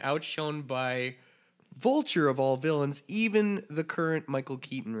Spider-Man outshone by Vulture of all villains, even the current Michael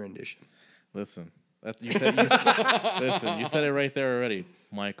Keaton rendition. Listen, you said it right there already,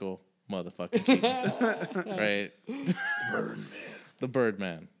 Michael motherfucking Keaton. Right? The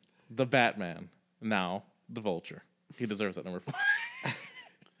Birdman, the Batman, now the Vulture. He deserves that number 4.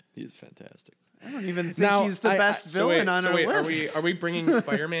 He's fantastic. I don't even think Now, he's the best villain on our list. Are we bringing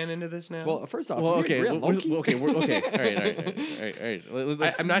Spider-Man into this now? Well, first off, Well, do we okay, agree on Loki? okay. All right.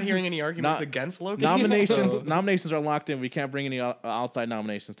 Let's- I'm not hearing any arguments Not- against Loki. nominations so- nominations are locked in. We can't bring any outside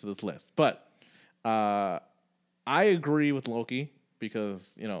nominations to this list. But I agree with Loki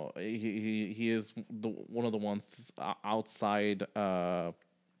because you know he is one of the ones outside The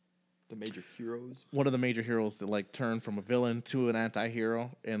major heroes. one of the major heroes that like turned from a villain to an anti-hero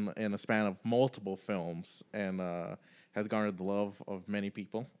in a span of multiple films and has garnered the love of many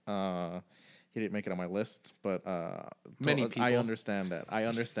people. He didn't make it on my list, but Many I people. understand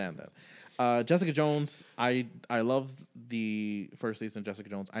that. Jessica Jones, I loved the first season of Jessica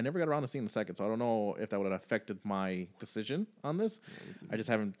Jones. I never got around to seeing the second, so I don't know if that would have affected my decision on this. I just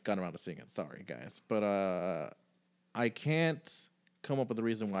haven't gotten around to seeing it. Sorry, guys, but I can't come up with a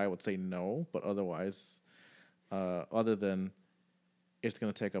reason why I would say no, but otherwise, other than it's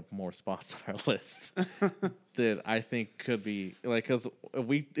going to take up more spots on our list that I think could be like, because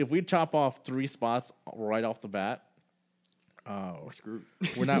if we chop off 3 spots right off the bat, Screwed.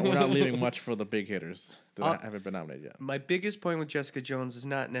 we're not leaving much for the big hitters that haven't been nominated yet. My biggest point with Jessica Jones is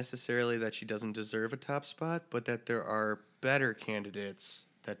not necessarily that she doesn't deserve a top spot, but that there are better candidates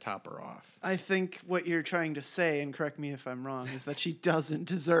that top her off. I think what you're trying to say, and correct me if I'm wrong, is that she doesn't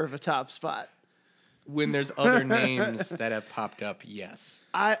deserve a top spot. When there's other names that have popped up, yes.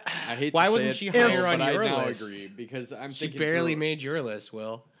 I hate. Why to say wasn't it, she Phil, higher on but your I now list? agree because I'm She thinking barely through it. made your list,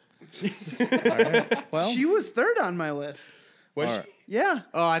 Will. All right. Well, She was third on my list. Was all she? right. Yeah,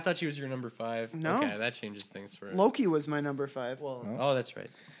 Oh, I thought she was your number 5. No. Okay, that changes things for Loki was my number 5. Well, oh, that's right.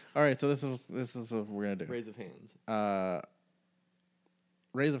 All right. So this is what we're gonna do. Raise of hands.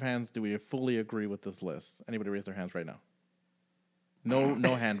 Raise of hands. Do we fully agree with this list? Anybody raise their hands right now? No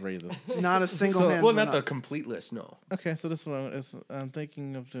hand raises. Not a single So- hand. Well, went not the up. complete list, no. Okay, so this one is I'm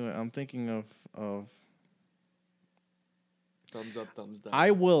thinking of doing. I'm thinking of. Thumbs up, thumbs down.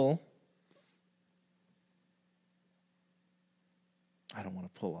 I will. I don't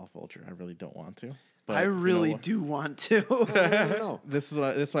want to pull off Vulture. I really don't want to. But I you know really what? do want to. I don't know. This is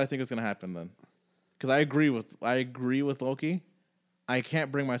what I think is going to happen then, because I agree with Loki. I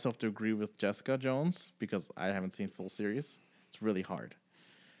can't bring myself to agree with Jessica Jones because I haven't seen full series. It's really hard,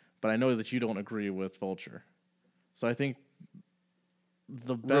 but I know that you don't agree with Vulture, so I think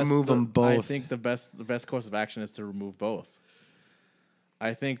the best Remove them I both. think the best course of action is to remove both.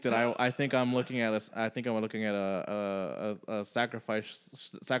 I think that I'm looking at a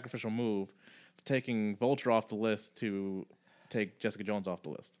sacrificial move, taking Vulture off the list to take Jessica Jones off the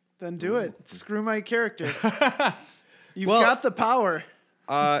list. Then do it. Screw my character. You've Well- got the power.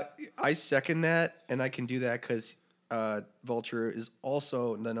 I second that, and I can do that because Vulture is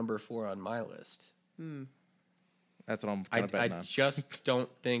also the number 4 on my list. That's what I'm I kind of betting on. just don't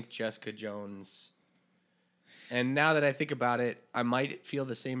think Jessica Jones. And now that I think about it, I might feel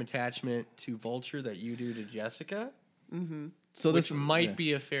the same attachment to Vulture that you do to Jessica, So which this might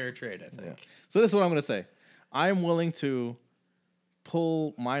be a fair trade, I think. Yeah. So this is what I'm going to say. I'm willing to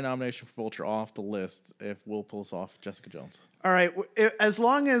pull my nomination for Vulture off the list if Will pulls off Jessica Jones. All right. As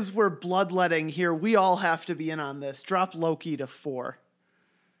long as we're bloodletting here, we all have to be in on this. Drop Loki to 4.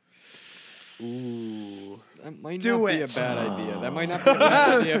 That might Do not be it. a bad idea. That might not be a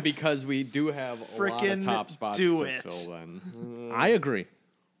bad idea because we do have a lot Frickin' of top spots do to it. fill then. I agree.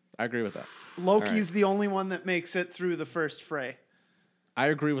 I agree with that. Loki's the only one that makes it through the first fray. I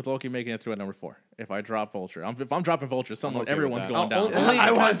agree with Loki making it through at number 4. If I drop Vulture, if I'm dropping Vulture, okay with everyone's that. going down. Only I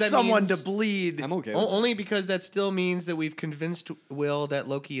because want that someone means- to bleed. I'm okay with that. Only because that still means that we've convinced Will that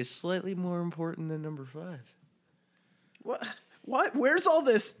Loki is slightly more important than number 5. What? Where's all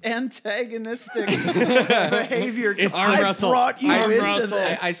this antagonistic behavior? arm I wrestle. brought you Arm into wrestle.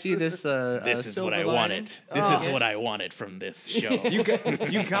 this. I see this. This is what I wanted. This is what I wanted from this show.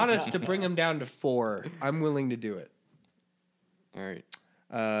 You got us to bring him down to 4. I'm willing to do it. All right.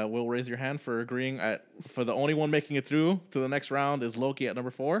 Will, raise your hand for agreeing for the only one making it through to the next round is Loki at number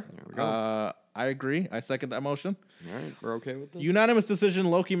 4. There we go. I agree. I second that motion. All right. We're okay with this? Unanimous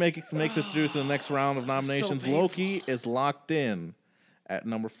decision. Loki makes it through to the next round of nominations. painful. Loki is locked in at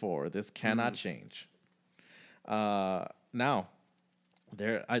number 4. This cannot change. Now,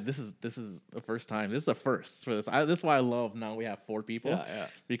 this is the first time. This is a first for this. This is why I love now we have 4 people. Yeah.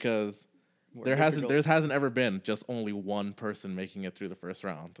 Because More there difficult. hasn't ever been just only one person making it through the first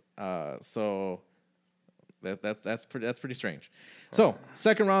round. So that's pretty strange. So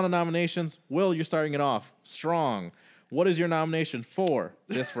second round of nominations. Will, you're starting it off strong. What is your nomination for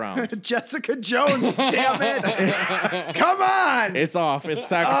this round? Jessica Jones, damn it! Come on! It's off. It's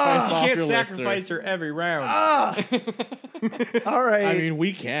sacrificed off Can't your sacrifice her every round. All right. I mean,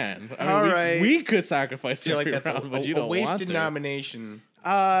 we can. All right. We could sacrifice feel like every that's round, but you a don't want wasted to. nomination.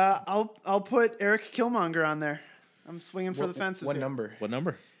 I'll put Eric Killmonger on there. I'm swinging for the fences. What here. number? What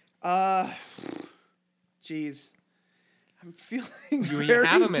number? Jeez. I'm feeling You very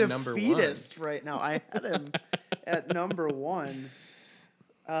have him at number 1. defeatist right now. I had him at number 1.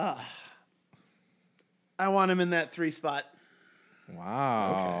 I want him in that 3 spot.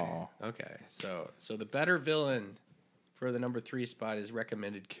 Wow. Okay. So the better villain for the number 3 spot is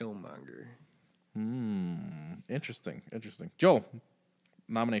recommended Killmonger. Interesting. Joel,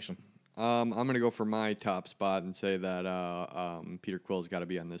 nomination. I'm going to go for my top spot and say that Peter Quill's got to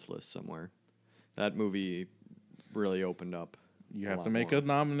be on this list somewhere. That movie really opened up. You a have lot to make more. a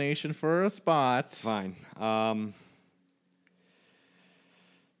nomination for a spot. Fine.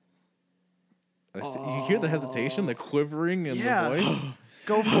 You hear the hesitation, the quivering in Yeah. the voice?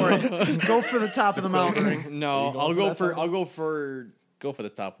 Go for it. Go for the top of the mountain. No, I'll go for Go for the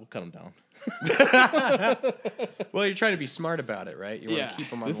top. We'll cut them down. Well, you're trying to be smart about it, right? You want Yeah. to keep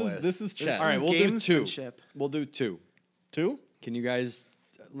them on This the is list. this is chess. All right, we'll do 2. Gamesmanship. We'll do 2. 2. Can you guys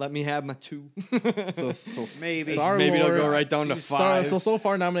let me have my 2? So Maybe. Star-Lord, Maybe it'll go right down to 5. So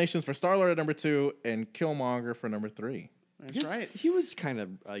far nominations for Star-Lord at number 2 and Killmonger for number 3. That's right. He was kind of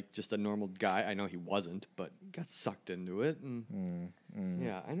like just a normal guy. I know he wasn't, but got sucked into it. And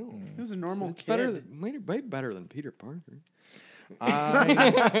yeah, I know. He was a normal It's kid. better, way better than Peter Parker. Is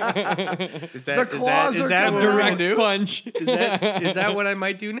that, The claws are what coming we're out. gonna do? punch. Is that what I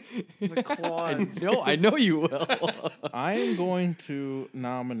might do? The claws. No, I know you will. I am going to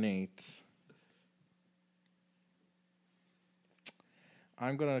nominate.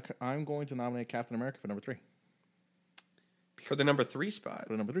 I'm going to nominate Captain America for number 3. For the number 3 spot.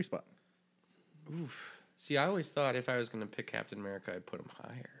 For the number 3 spot. See, I always thought if I was going to pick Captain America, I'd put him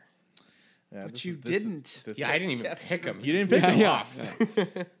higher. Yeah, But this you is- this didn't. this Yeah, is- I didn't even pick him. You didn't pick him off.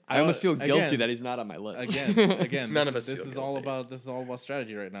 I almost feel guilty again- that he's not on my list. Again. None this- of us This feel is all guilty. about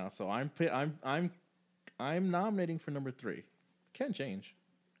strategy right now. So I'm nominating for number 3. Can change.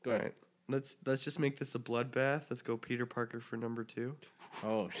 Go All ahead. right. Let's just make this a bloodbath. Let's go Peter Parker for number 2.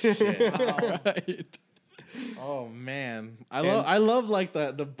 Oh shit. Right. Oh man. I love like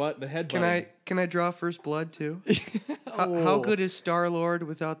the head. Can I draw first blood too? How good is Star-Lord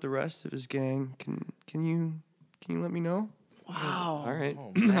without the rest of his gang? Can you let me know? Wow. All right.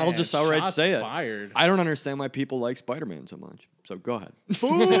 Oh, I'll man. just outright Shots say it. fired. I don't understand why people like Spider-Man so much. So go ahead.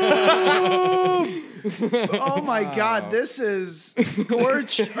 Oh my God, this is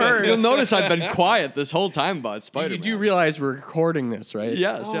scorched earth. You'll notice I've been quiet this whole time about Spider-Man. You do realize we're recording this, right?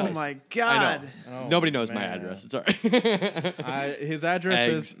 Yes, Oh yes. my I God. know. Oh, Nobody knows my man. address. It's all right. His address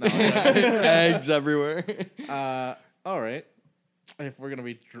Eggs. is. No, yeah. Eggs everywhere. All right. If we're gonna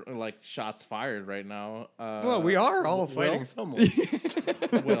be like shots fired right now. Well, we are all fighting someone.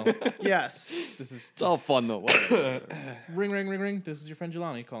 Will, Yes. this is It's all fun though. Whatever. ring, ring, ring, ring. This is your friend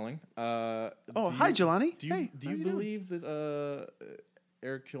Jelani calling. Oh, hi, Jelani. Do you Hey, do how you you doing? believe that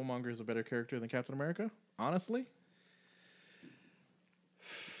Eric Killmonger is a better character than Captain America? Honestly.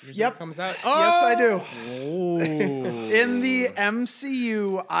 Yep. Comes out. Yes, I do. Oh. In the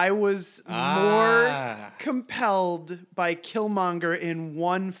MCU, I was more compelled by Killmonger in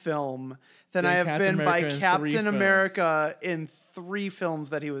one film than I have Captain been America by in 3 Captain films. America in 3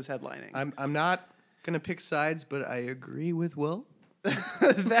 films that he was headlining. I'm not gonna pick sides, but I agree with Will.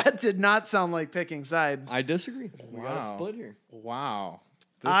 That did not sound like picking sides. I disagree. We got Wow. a split here. Wow.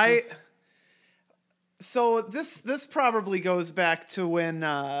 So this probably goes back to when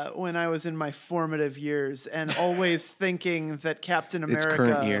I was in my formative years and always thinking that Captain It's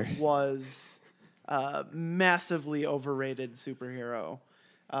current year. America was a massively overrated superhero,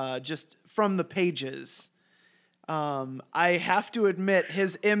 just from the pages. I have to admit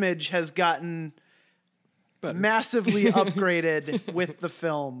his image has gotten Better. massively upgraded with the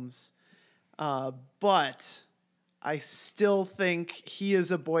films, but I still think he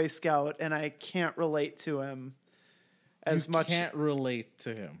is a Boy Scout, and I can't relate to him as You much. can't relate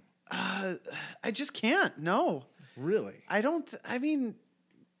to him. I just can't. No, Really? I don't. I mean,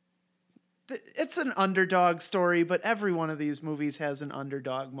 it's an underdog story, but every one of these movies has an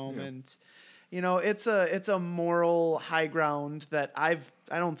underdog moment. You know, it's a moral high ground that I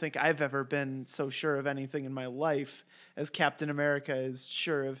don't think I've ever been so sure of anything in my life as Captain America is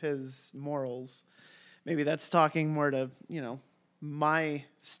sure of his morals. Maybe that's talking more to, my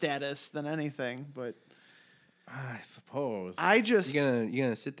status than anything, but I suppose. I just You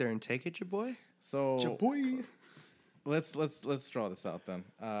gonna sit there and take it, your boy? So boy. let's draw this out then.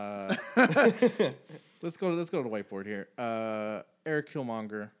 Let's go to the whiteboard here. Eric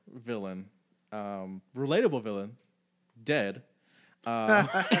Killmonger, villain, relatable villain, dead.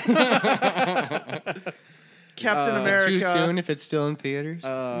 Captain America. Too soon if it's still in theaters.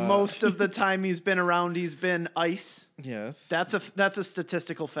 Most of the time he's been around, he's been ice. Yes, That's a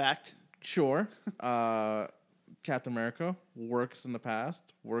statistical fact. sure. Captain America works in the past,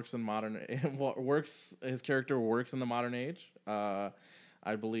 works in modern, works. His character works in the modern age. I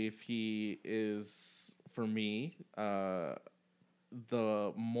believe he is, for me, the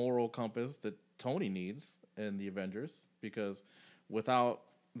moral compass that Tony needs in the Avengers, because without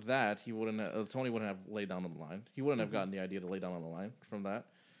that, Tony wouldn't have laid down on the line. He wouldn't have gotten the idea to lay down on the line from that.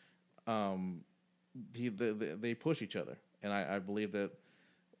 They push each other, and I believe that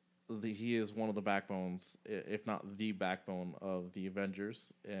he is one of the backbones, if not the backbone of the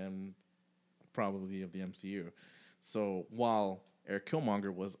Avengers and probably of the MCU. So while Eric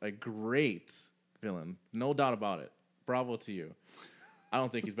Killmonger was a great villain, no doubt about it, bravo to you, I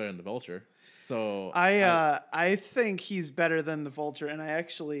don't think he's better than the Vulture. So I think he's better than the Vulture, and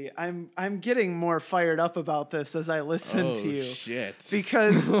I'm getting more fired up about this as I listen to you. Shit.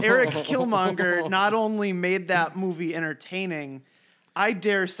 Because Eric Killmonger not only made that movie entertaining, I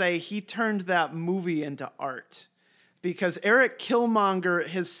dare say he turned that movie into art. Because Eric Killmonger,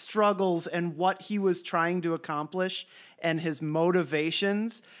 his struggles and what he was trying to accomplish and his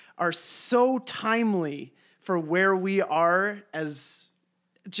motivations are so timely for where we are as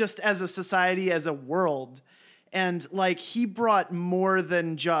a society, as a world. And like, he brought more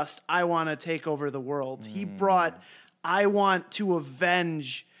than just, I want to take over the world. He brought, I want to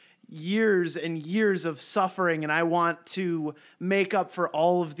avenge years and years of suffering, and I want to make up for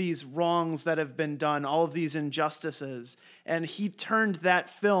all of these wrongs that have been done, all of these injustices. And he turned that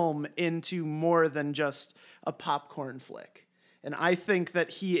film into more than just a popcorn flick. And I think that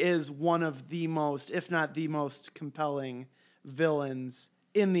he is one of the most, if not the most compelling villains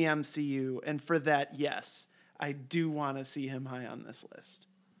in the MCU. And for that, yes, I do want to see him high on this list.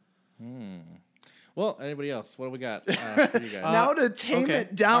 Well, anybody else? What do we got for you guys? Now to tame okay.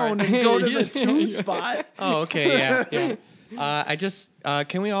 it down All right. and go to the 2 spot. Oh, okay, yeah. I just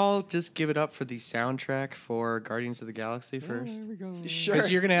can we all just give it up for the soundtrack for Guardians of the Galaxy first? There we go. Sure.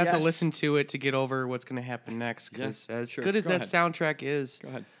 Because you're gonna have to Yes. listen to it to get over what's gonna happen next. Because Yeah, as sure. good as Go that ahead. soundtrack is, Go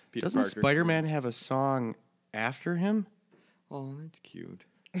ahead. Peter doesn't Parker. Spider-Man have a song after him? Oh, that's cute.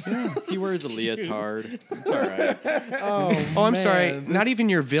 He wears a leotard. It's all right. Oh, I'm sorry. man, Not even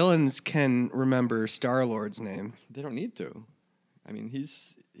your villains can remember Star-Lord's name. They don't need to. I mean,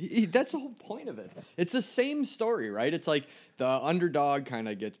 that's the whole point of it. It's the same story, right? It's like the underdog kind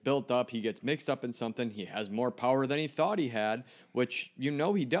of gets built up. He gets mixed up in something. He has more power than he thought he had, which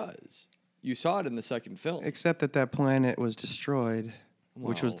he does. You saw it in the second film. Except that planet was destroyed,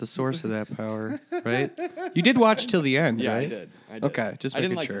 which was Well. the source of that power, right? You did watch till the end, Yeah, right? I did. Okay, just I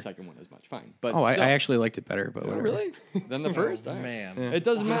didn't making like sure. the second one as much. Fine, but Oh, I still. actually liked it better, but Oh, whatever. really? Than the first? All right. Man, It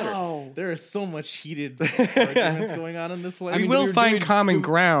doesn't matter. Wow. there is so much heated arguments going on in this one. We mean, will do- find do- common do-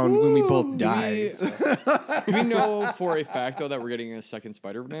 ground when we both Do die. do we know for a fact though that we're getting a second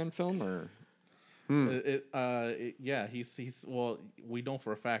Spider-Man film, or Yeah, he's well. We know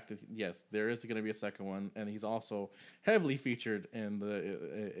for a fact that yes, there is going to be a second one, and he's also heavily featured in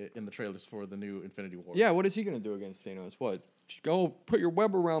the trailers for the new Infinity War. yeah? What is he gonna do against Thanos? What? Just go put your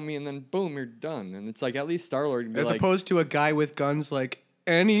web around me, and then boom, you're done. And it's like at least Star-Lord can be As like, opposed to a guy with guns like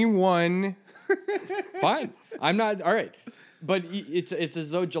anyone. fine, I'm not all right. But it's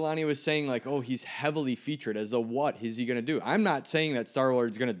as though Jelani was saying like, oh, he's heavily featured. As though what is he gonna do? I'm not saying that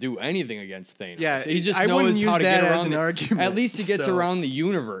Star-Lord's gonna do anything against Thanos. Yeah, he just I wouldn't knows how use to that get as around an the, argument, At least he gets so- around the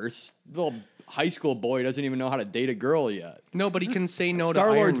universe. Little high school boy doesn't even know how to date a girl yet. Nobody can say no to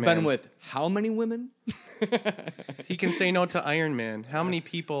Star-Lord's Iron Man. been with how many women? He can say no to Iron Man. How many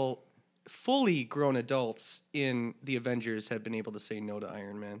people, fully grown adults in the Avengers, have been able to say no to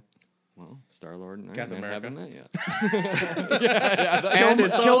Iron Man? Well, Star-Lord and Iron Captain Man haven't America. met yet. And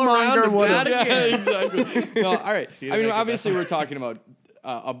it's all around Killmonger about would've- again. Exactly. No, all right. He I didn't mean, make it obviously, we're talking about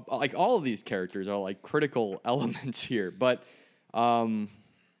like all of these characters are like critical elements here, but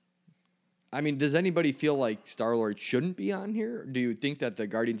I mean, does anybody feel like Star-Lord shouldn't be on here? Do you think that the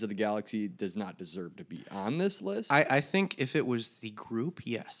Guardians of the Galaxy does not deserve to be on this list? I think if it was the group,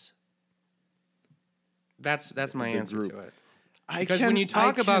 yes. That's my The answer group. to it. I Because can- when you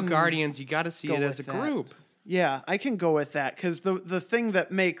talk I about can Guardians, you got to see go it as a with that. group. Yeah, I can go with that because the thing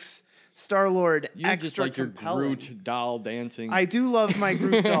that makes Star Lord you extra just like your compelling. Groot doll dancing. I do love my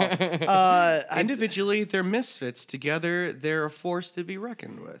Groot doll. Individually, they're misfits. Together, they're a force to be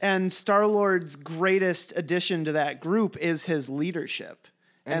reckoned with. And Star Lord's greatest addition to that group is his leadership.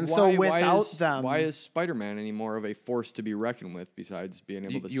 And, why- so why without is, them, why is Spider-Man any more of a force to be reckoned with besides being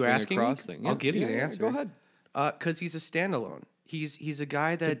able to You swing asking me? across things? I'll give you the yeah, answer. Go ahead. Because he's a standalone. He's a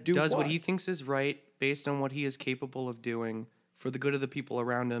guy that do does what what? he thinks is right based on what he is capable of doing for the good of the people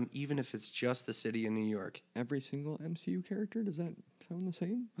around him, even if it's just the city of New York. Every single MCU character, does that sound the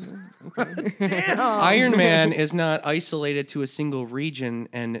same? No? Okay. Iron Man is not isolated to a single region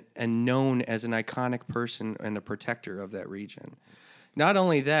and known as an iconic person and a protector of that region. Not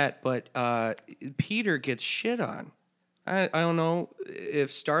only that, but Peter gets shit on. I don't know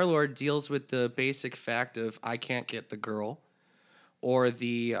if Star-Lord deals with the basic fact of I can't get the girl, or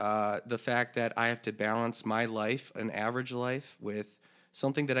the fact that I have to balance my life, an average life, with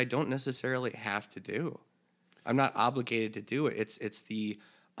something that I don't necessarily have to do. I'm not obligated to do it. It's the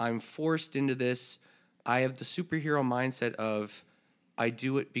I'm forced into this. I have the superhero mindset of I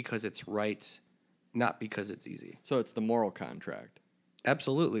do it because it's right, not because it's easy. So it's the moral contract.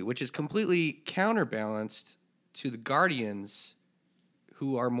 Absolutely, which is completely counterbalanced to the Guardians,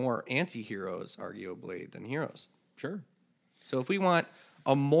 who are more anti-heroes, arguably, than heroes. Sure. So if we want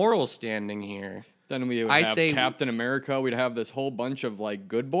a moral standing here, Then we would I have say- Captain America. We'd have this whole bunch of like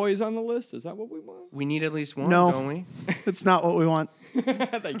good boys on the list. Is that what we want? we need at least one, No. don't we? it's not what we want.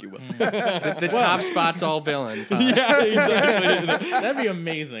 Thank you, Will. The top spot's all villains. Huh? yeah, exactly. That'd be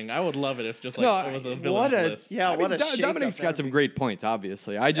amazing. I would love it if just like No, it was a What villains a list. yeah, I what mean, a shake Dominic's got some great points.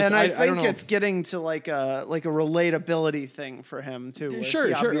 Obviously, I just And I don't think know. it's getting to like a relatability thing for him too. where Sure,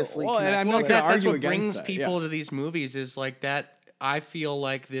 he sure. obviously Well, and I'm connects not with- gonna That's argue what against brings that, people yeah. to these movies is like that. I feel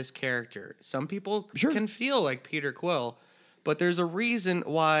like this character. Some people Sure. can feel like Peter Quill, but there's a reason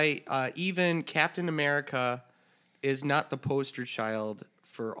why even Captain America is not the poster child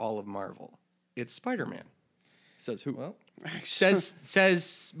for all of Marvel. It's Spider-Man. Says who? Well,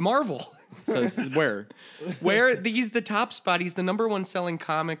 Says Marvel. Says where? Where he's the top spot. He's the number one selling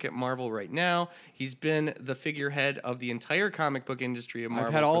comic at Marvel right now. He's been the figurehead of the entire comic book industry of Marvel.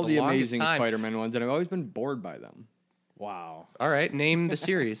 I've had for all the longest amazing time. Spider-Man ones, and I've always been bored by them. wow. All right, name the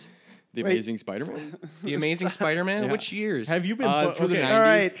series. The Wait. Amazing Spider-Man. The Amazing Spider-Man. Yeah. Which years? Have you been Through the okay, 90s. All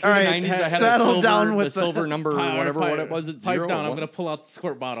right, Through all the right. 90s, I had Settle a silver, down with the the- silver number, or whatever. What it was? It Pipe zero? down. or I'm what? gonna pull out the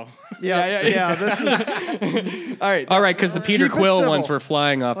squirt bottle. Yeah. This is. All right. All right, because the Peter Keep it Quill civil. ones were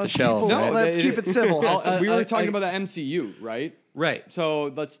flying off the Let's shelf. keep it- right? let's keep it civil. We were I- talking about the MCU, right? Right. So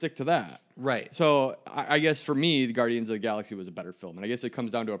let's stick to that. Right. So I guess for me, the Guardians of the Galaxy was a better film, and I guess it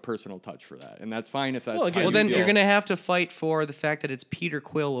comes down to a personal touch for that, and that's fine if that's Well, how again, you Well, then feel. you're gonna have to fight for the fact that it's Peter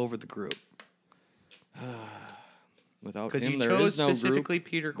Quill over the group, Without because him, you there chose is no specifically group.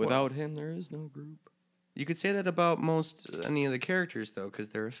 Peter Quill. Without him, there is no group. You could say that about any of the characters though, because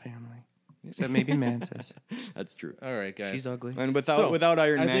they're a family. Except maybe Mantis. That's true. All right, guys. She's ugly. And without So,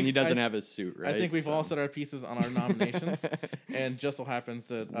 Iron I Man, think- he doesn't I- have his suit, right? I think we've all So- said our pieces on our nominations, and just so happens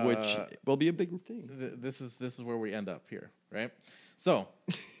that which will be a big thing. this is where we end up here, right? So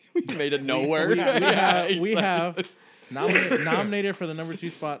We made it nowhere. we Yeah, have nominated for the number 2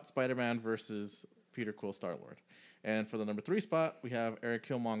 spot Spider-Man versus Peter Quill Star-Lord, and for the number 3 spot we have Eric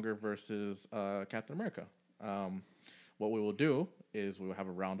Killmonger versus Captain America. What we will do is we will have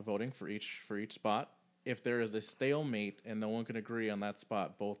a round of voting for each spot. If there is a stalemate and no one can agree on that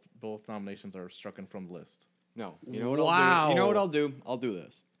spot, both nominations are stricken from the list. No. You know what I'll do? Wow. You know what I'll do? I'll do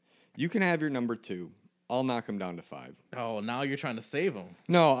this. You can have your number 2. I'll knock him down to 5. Oh, now you're trying to save them.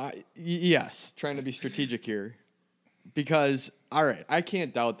 No, yes, trying to be strategic here. Because, all right, I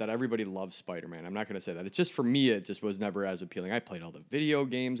can't doubt that everybody loves Spider-Man. I'm not going to say that. It's just for me, it just was never as appealing. I played all the video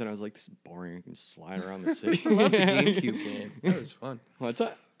games, and I was like, this is boring. I can just slide around the city. I love the GameCube game. That was fun. What's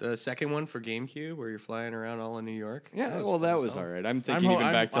that? The second one for GameCube, where you're flying around all in New York. Yeah, that well, fun that as was hell. all right. I'm thinking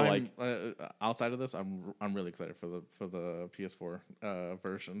even back to like outside of this, I'm really excited for the PS4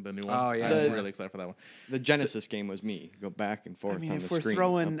 version, the new one. Oh, yeah. I'm The- really excited for that one. the Genesis game was me. Go back and forth I mean, on if the we're screen.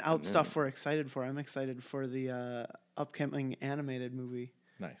 throwing up out and stuff down. we're excited for, I'm excited for the upcoming animated movie.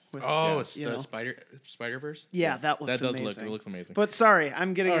 Nice. With- Oh, Yeah. it's You the know. Spider-Verse? Yeah, that looks that does amazing. looks amazing. But sorry,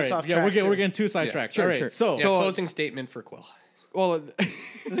 I'm getting All us right, off yeah, track. we're too. getting too sidetracked. sure, All right, sure. so Yeah, So- closing statement for Quill. Well,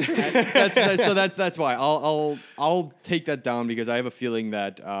 that's why I'll take that down because I have a feeling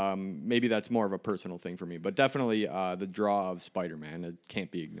that maybe that's more of a personal thing for me. But definitely the draw of Spider-Man, it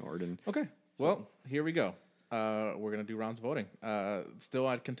can't be ignored. And okay, well here we go. We're gonna do rounds of voting. Still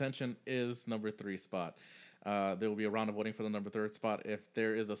at contention is number 3 spot. There will be a round of voting for the number 3 spot. If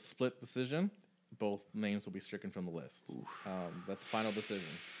there is a split decision, both names will be stricken from the list. That's the final decision.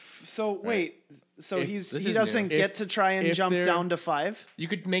 So wait, so If- he this is doesn't new. get If- to try and if jump there- down to 5? You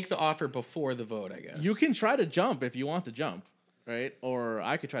could make the offer before the vote, I guess. You can try to jump if you want to jump, right? Or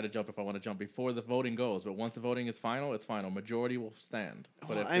I could try to jump if I want to jump before the voting goes. But once the voting is final, it's final. Majority will stand. But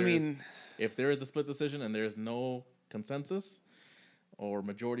Well, if I there's- mean- if there is a split decision and there's no consensus or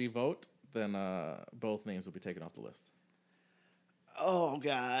majority vote, then both names will be taken off the list. Oh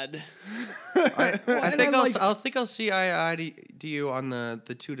God. I And think I'm like- I'll think I'll see eye to you on the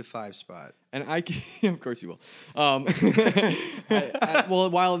 2 to 5 spot. And I can, of course you will. Well,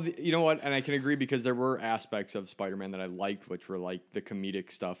 while you know what, and I can agree because there were aspects of Spider-Man that I liked, which were like the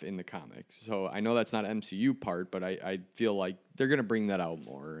comedic stuff in the comics. So I know that's not MCU part, but I feel like they're gonna bring that out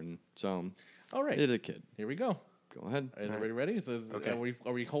more. And so, All right, it's a kid. here we go. Go ahead. Is everybody ready? Okay.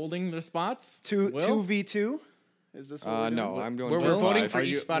 Are we holding their spots? Two Will? 2v2? Is this what we're doing? No, I'm doing. We're Will. voting Five. for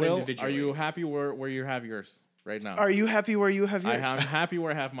each spot Will, individually. Are you happy where you have yours right now? Are you happy where you have yours? I'm happy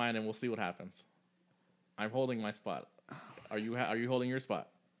where I have mine, and we'll see what happens. I'm holding my spot. Are you holding your spot?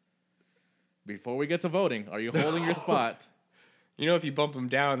 Before we get to voting, are you holding your spot? You know, if you bump him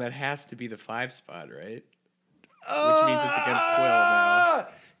down, that has to be the 5 spot, right? Which means it's against Quill now.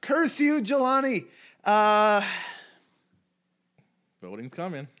 Curse you, Jelani. Voting's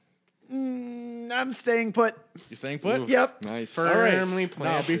coming. I'm staying put. You're staying put? Yep. Nice. All right. Firmly Now,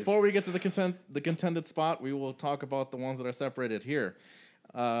 planted. before we get to the contended spot, we will talk about the ones that are separated here.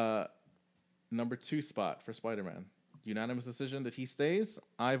 Number 2 spot for Spider-Man. Unanimous decision that he stays.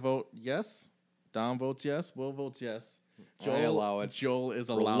 I vote yes. Dom votes yes. Will votes yes. I allow it. Joel is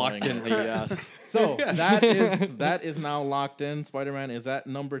allowing it. Reluctantly, yes. So that is now locked in. Spider-Man is at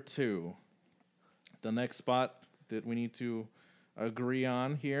number 2. The next spot that we need to agree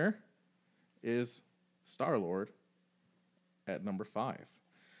on here is Star-Lord at number 5.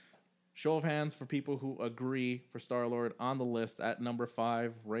 Show of hands for people who agree for Star-Lord on the list at number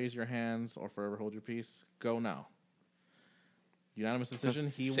 5. Raise your hands or forever hold your peace. Go now. Unanimous decision.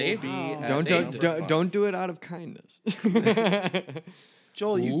 He will Saved. be Wow. at Don't number don't, 5. don't do it out of kindness.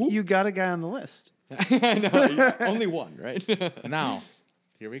 Joel, you got a guy on the list. I know. Only one, right? Now,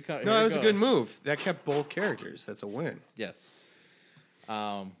 here we go. No, that was a good move. That kept both characters. That's a win. Yes.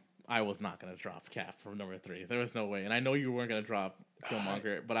 I was not going to drop Cap from number 3. There was no way. And I know you weren't going to drop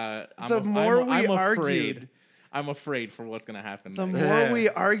Killmonger, but I'm The more we I'm argued- afraid. I'm afraid for what's gonna happen. The next. more we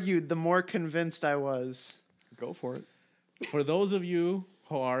argued, the more convinced I was. Go for it. For those of you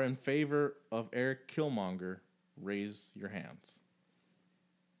who are in favor of Eric Killmonger, raise your hands.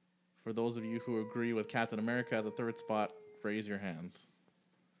 For those of you who agree with Captain America at the third spot, raise your hands.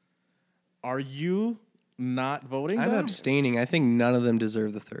 Are you not voting? I'm then? abstaining. I think none of them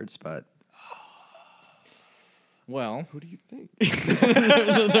deserve the third spot. Well, Who do you think?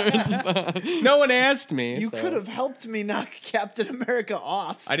 No one asked me. You so- could have helped me knock Captain America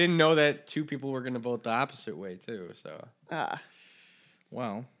off. I didn't know that two people were going to vote the opposite way too. So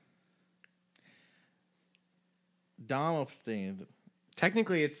well, Dom abstained.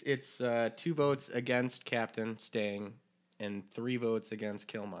 technically, it's 2 votes against Captain staying and 3 votes against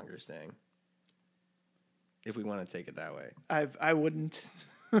Killmonger staying. If we want to take it that way, I wouldn't.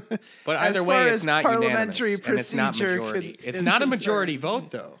 but As either far way, as it's not unanimous, parliamentary and it's not procedure majority. could- It's is not a concerned. majority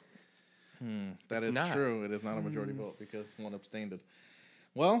vote though. That It's is not. true. It is not a majority vote because one abstained.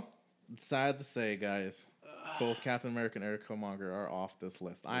 Well, it's sad to say, guys, both Captain America and Eric Killmonger are off this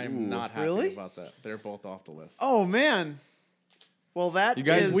list. I am not happy Really? about that. They're both off the list. Oh man. Well, that You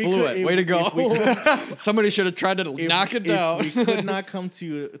guys is- blew could- it. Way to go. if we Somebody should have tried to knock it down. If we could not come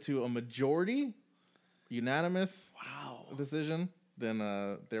to a majority, unanimous decision, then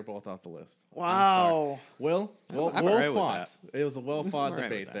they're both off the list. I'm sorry. Wow. Well I'm well alright with fought. It was a well fought alright with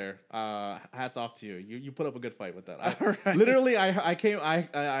debate that. there. Hats off to you. You put up a good fight with that. Alright. Literally,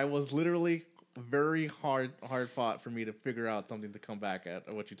 I was literally very hard fought for me to figure out something to come back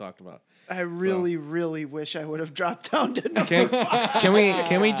at what you talked about. I really, really wish I would have dropped down to number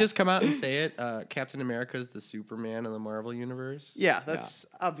Can we just come out and say it? Captain America is the Superman of the Marvel universe. Yeah, that's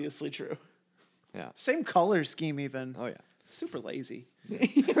obviously true. Yeah. Same color scheme, even. Oh yeah. Super lazy.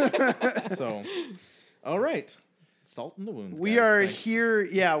 So, all right, salt in the wound. We guys. are Thanks. here.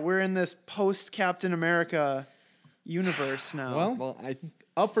 Yeah, we're in this post Captain America universe now. Well, Well, I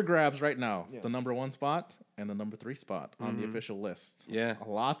up for grabs right now. Yeah. The number 1 spot and the number 3 spot on the official list. Yeah.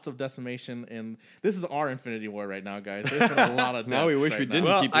 Lots of decimation in this is our Infinity War right now, guys. There's been a lot of Now we deaths wish right we now. didn't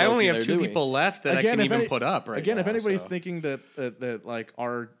Well, keep I only Loki have there, 2 do we? people left that I can if even any- put up right again, now. if anybody's so. thinking that like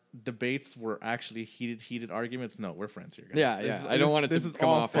our debates were actually heated arguments, no, we're friends here, guys. Yeah, This yeah. is- I don't this- want it this to is come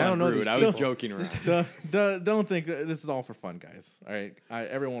all off fun. I don't know rude. these I was people. joking around. Don't think this is all for fun, guys. All right,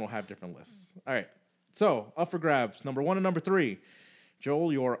 everyone will have different lists. All right, so up for grabs, number 1 and number 3.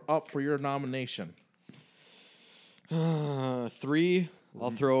 Joel, you're up for your nomination. 3. I'll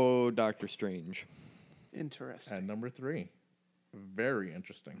throw Doctor Strange. Interesting. At number 3, very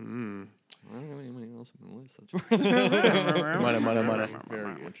interesting. I don't have anybody else on the list. That's right. Mudda.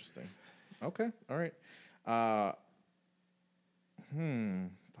 Very interesting. Okay, all right.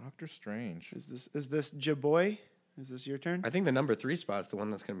 Doctor Strange. Is this Jaboy? Is this your turn? I think the number 3 spot's the one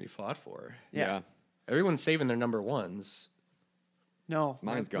that's going to be fought for. Yeah. Yeah. Everyone's saving their number 1s. No,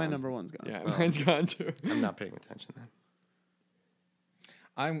 Mine's my gone. number 1's gone. Yeah, mine's gone too. I'm not paying attention then.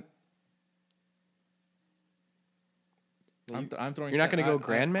 I'm throwing. You're not gonna go I'm-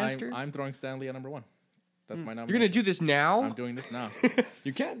 Grandmaster? I'm throwing Stanley at number 1. That's my nomination. You're going to do this now? I'm doing this now.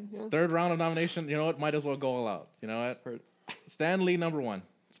 You can. Yeah. Third round of nomination. You know what? Might as well go all out. You know what? Stan Lee number 1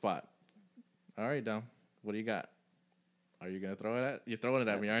 spot. All right, Dom. What do you got? Are you gonna throw it at? You're throwing it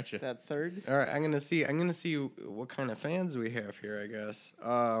at me, aren't you? That third? All right, I'm gonna see what kind of fans we have here. I guess.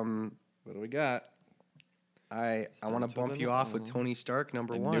 What do we got? I want to Starts bump with you an off O. with Tony Stark,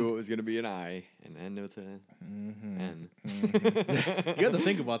 number I 1. knew it was gonna be an I and end with an N. You had to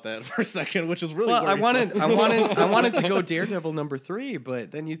think about that for a second, which is really. Well, I worrisome. wanted to go Daredevil number 3,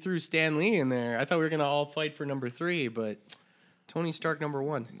 but then you threw Stan Lee in there. I thought we were gonna all fight for number 3, but Tony Stark number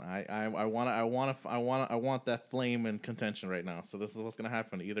 1. I want that flame in contention right now. So this is what's gonna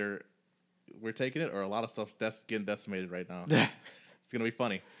happen. Either we're taking it, or a lot of stuff's getting decimated right now. It's gonna be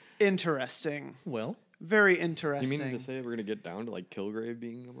funny. Interesting. Well, Very You interesting. mean to say we're gonna get down to like Kilgrave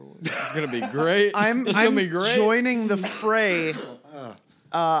being number 1? It's gonna be great. I'm It's gonna be great. joining the fray.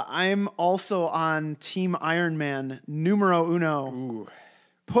 I'm also on Team Iron Man, numero uno. Ooh.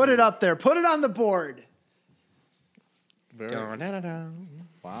 Put it up there. Put it on the board. very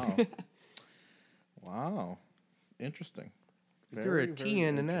wow, wow, interesting. Is there a Very, T very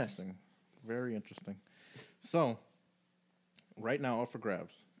and an S? interesting. Very interesting. So, right now up for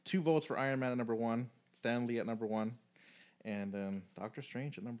grabs. 2 votes for Iron Man at number 1, Stan Lee at number 1, and then Doctor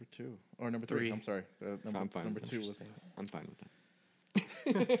Strange at number 2 or number 3. 3. I'm sorry. I'm fine Number with 2 was. I'm fine with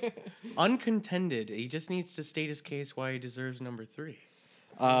that. Uncontended. He just needs to state his case why he deserves number 3.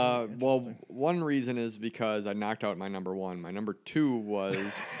 Well, one reason is because I knocked out my number one. My number two was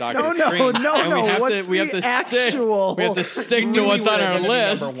Doctor No, Strange. no, And no. What's we have the to actual? we have to stick to what's on our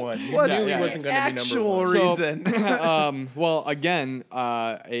list. Number one. You What's knew the he wasn't going to be number actual one. reason? Well, again,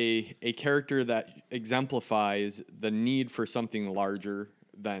 a character that exemplifies the need for something larger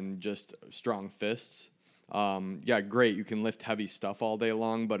than just strong fists. Yeah, great. You can lift heavy stuff all day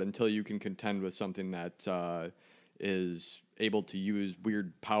long, but until you can contend with something that is able to use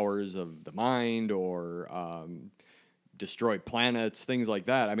weird powers of the mind or destroy planets, things like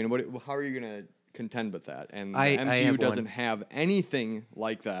that. I mean, how are you going to contend with that? And the MCU have doesn't one. have anything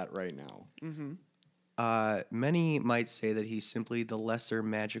like that right now. Many might say that he's simply the lesser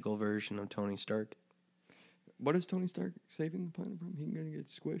magical version of Tony Stark. What is Tony Stark saving the planet from? He's going to get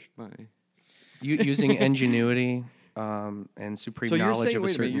squished by... Using ingenuity and supreme So you're knowledge saying, of a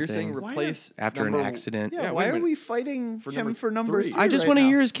wait a minute, certain you're thing saying replace after an number- accident. Yeah, Yeah, why wait a are minute. we fighting For him number for number three. three? I just right want to now?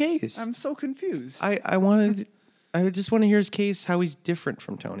 hear his case. I'm so confused. I just want to hear his case, how he's different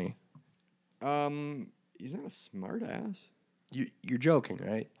from Tony. He's not a smart ass. You're joking,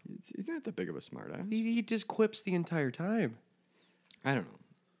 right? He's not that big of a smart ass. He just quips the entire time. I don't know.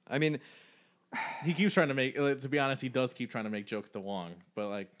 I mean, He keeps trying to make. To be honest, he does keep trying to make jokes to Wong, but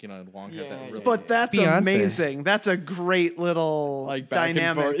Wong had Yeah, that. Really, but that's Beyonce. amazing. That's a great little like back and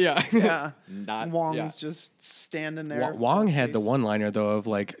dynamic. forth. Yeah. Yeah. Not Wong's yeah. just standing there. Wong had the Face. one-liner though of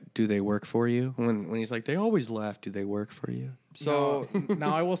like, "Do they work for you?" When he's like, "They always laugh. Do they work for you?" So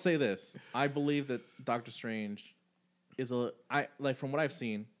now I will say this: I believe that Doctor Strange is from what I've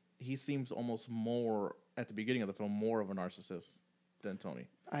seen, he seems almost more at the beginning of the film more of a narcissist than Tony.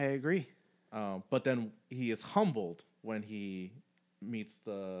 I agree. But then he is humbled when he meets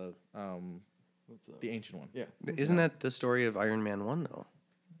the ancient one. yeah. Isn't that the story of Iron Man 1 though?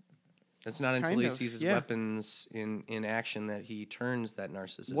 It's not until he Kind of, sees his yeah. weapons in action that he turns that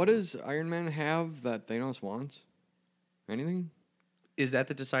narcissism. What does Iron Man have that Thanos wants? Anything? Is that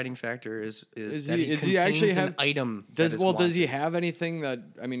the deciding factor? Is Is that he- he is he contains actually an have- item? Does that is does he wanted? have anything that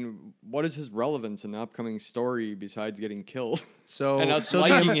I mean? What is his relevance in the upcoming story besides getting killed So and us so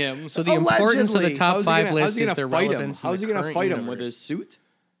liking the, him? So the importance of the Allegedly. top five list is gonna their fight him? relevance. in How's the he gonna current fight him with universe. his suit?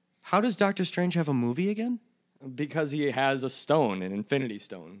 How does Doctor Strange have a movie again? Because he has a stone, an Infinity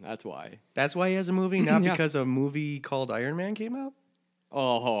Stone. That's why. That's why he has a movie, not Yeah. because a movie called Iron Man came out. Oh,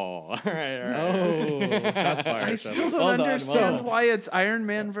 all right. Oh, that's fire. I still don't Hold on, understand hold on. why it's Iron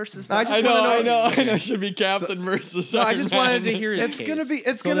Man versus. I Doctor just wanna I know- know. It should be Captain versus. No, I Iron just Man. wanted to hear his It's case.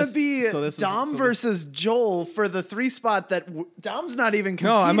 gonna be so this is- Dom so this- versus Joel for the 3 spot that Dom's not even competing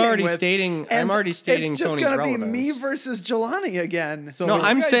No, I'm already with, stating. and I'm already stating it's just Tony's gonna relevance. be me versus Jelani again. So No, you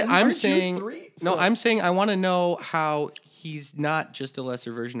I'm guys- saying. I'm aren't you saying. three? No, So- I'm saying. I want to know how he's not just a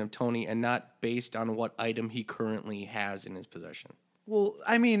lesser version of Tony, and not based on what item he currently has in his possession. Well,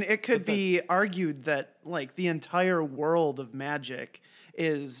 I mean, it could be argued that like the entire world of magic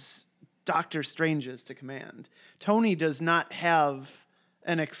is Doctor Strange's to command. Tony does not have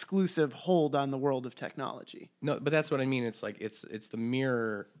an exclusive hold on the world of technology. No, but that's what I mean. It's like it's the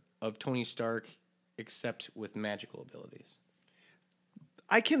mirror of Tony Stark, except with magical abilities.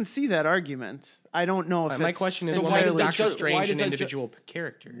 I can see that argument. I don't know if My it's question is, So what why makes does that Doctor ju- why Strange does an that ju- individual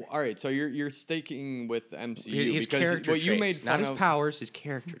character? All right, so you're staking with the MCU His because character what you traits, made not fun his of. powers, his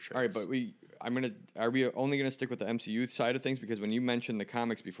character traits. All right, but are we only gonna stick with the MCU side of things? Because when you mentioned the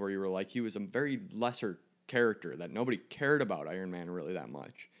comics before, you were like he was a very lesser character that nobody cared about Iron Man really that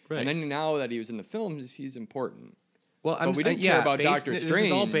much. Right. And then now that he was in the films, he's important. Well, But we didn't care about Doctor This is all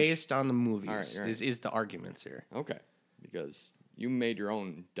Strange. based on the movies. All right, all right. Is the arguments here? Okay, because you made your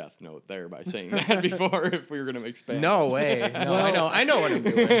own death note there by saying that before. If we were gonna expand, No way. No, I know what I'm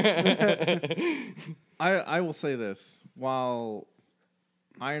doing. I will say this: while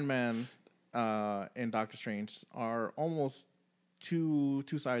Iron Man and Doctor Strange are almost two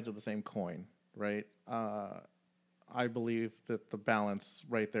sides of the same coin, right? I believe that the balance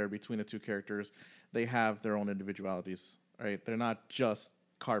right there between the two characters, they have their own individualities, right? They're not just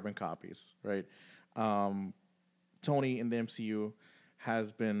carbon copies, right? Tony in the MCU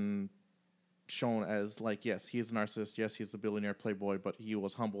has been shown as like, yes, he's a narcissist, yes, he's the billionaire playboy, but he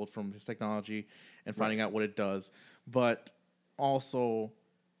was humbled from his technology and finding out what it does. But also,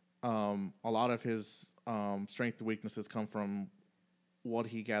 a lot of his strength and weaknesses come from what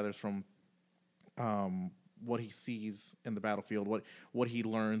he gathers from what he sees in the battlefield, what he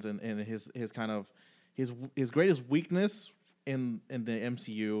learns, and his kind of his greatest weakness in the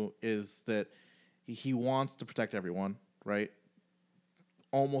MCU is that he wants to protect everyone, right?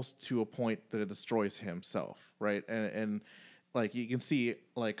 Almost to a point that it destroys himself, right? And like you can see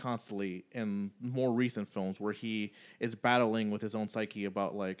like constantly in more recent films where he is battling with his own psyche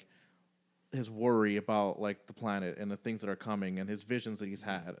about like his worry about like the planet and the things that are coming and his visions that he's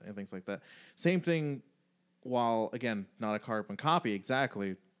had and things like that. Same thing, while again not a carbon copy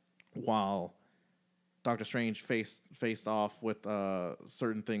exactly, while Doctor Strange faced off with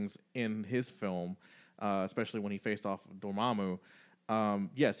certain things in his film, especially when he faced off Dormammu.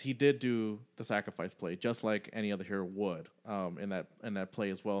 Yes, he did do the sacrifice play, just like any other hero would in that play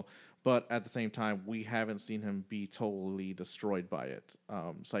as well. But at the same time, we haven't seen him be totally destroyed by it,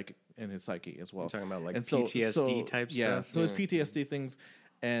 psychic in his psyche as well. You're talking about like And PTSD type yeah, stuff. so his PTSD things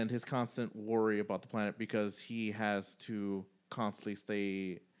and his constant worry about the planet because he has to constantly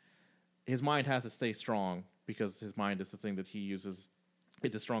stay. His mind has to stay strong because his mind is the thing that he uses.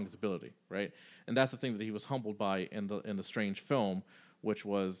 It's his strongest ability, right? And that's the thing that he was humbled by in the Strange film, which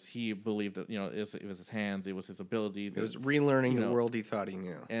was he believed that it was his hands, it was his ability. It was relearning the know, world he thought he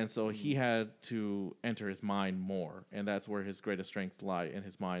knew. and so he had to enter his mind more, and that's where his greatest strengths lie in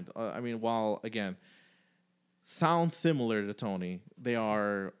his mind. I mean, while again, sound similar to Tony, they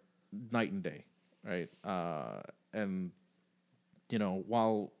are night and day, right? And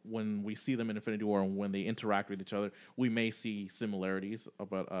while when we see them in Infinity War and when they interact with each other, we may see similarities,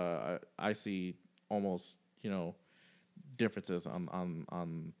 but I see almost differences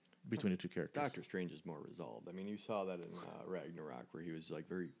on between the two characters. Doctor Strange is more resolved. I mean, you saw that in Ragnarok where he was like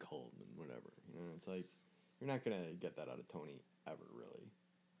very calm and whatever. It's like you're not gonna get that out of Tony ever, really.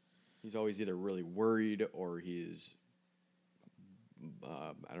 He's always either really worried or he's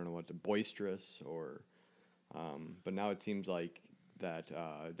I don't know what, boisterous or. But now it seems like that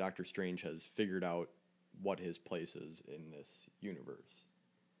Doctor Strange has figured out what his place is in this universe,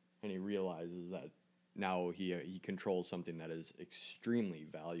 and he realizes that now he controls something that is extremely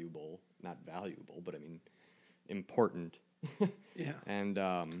not valuable, but I mean important. Yeah. And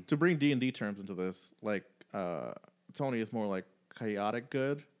To bring D&D terms into this, like Tony is more like chaotic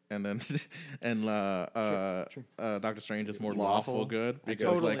good, and then Doctor Strange is more lawful good because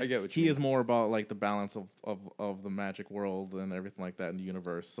Totally. like I get what he you mean. is more about like the balance of the magic world and everything like that in the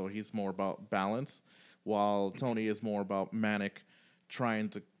universe. So he's more about balance, while Tony is more about manic, trying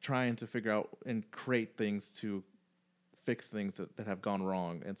to figure out and create things to fix things that have gone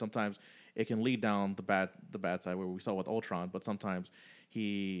wrong. And sometimes it can lead down the bad side where we saw with Ultron, but sometimes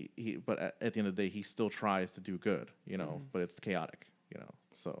but at the end of the day he still tries to do good, but it's chaotic,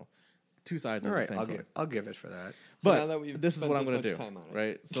 So two sides All of the right, same coin. I'll give it for that. So now But that we've this is spent what I'm this going to much do, time on it,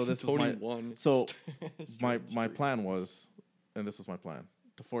 right? So this Tony is my won. so Strange my 3. plan was, and this was my plan,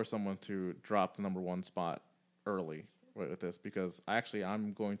 to force someone to drop the number one spot early with this, because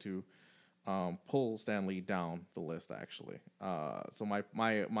I'm going to pull Stan Lee down the list actually. So my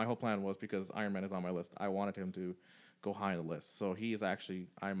whole plan was, because Iron Man is on my list, I wanted him to go high on the list. So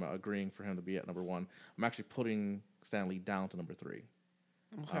I'm agreeing for him to be at number one. I'm actually putting Stan Lee down to number 3.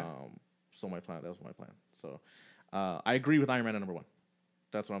 Okay. So that was my plan. So I agree with Iron Man at number 1.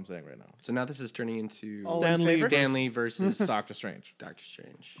 That's what I'm saying right now. So now this is turning into All in favor? Stanley versus Doctor Strange. Doctor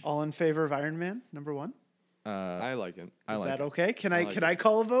Strange. All in favor of Iron Man, number 1? I like it. I Is like that it. okay? Can like I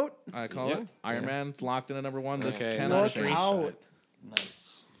call a vote? I call Yeah. it. Iron Man's locked in at number 1. This Okay, cannot Look change. out.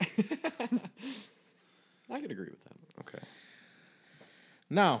 Nice. I can agree with that. Okay.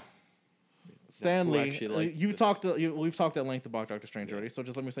 Now, Stan who Lee, actually liked we've talked at length about Doctor Strange already, so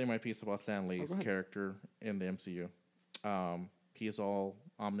just let me say my piece about Stan Lee's go ahead. character in the MCU. He is all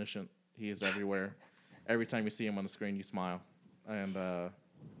omniscient. He is everywhere. Every time you see him on the screen, you smile, and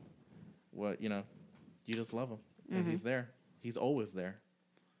you just love him, and he's there. He's always there,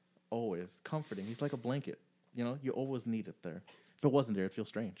 always comforting. He's like a blanket. You always need it there. If it wasn't there, it feels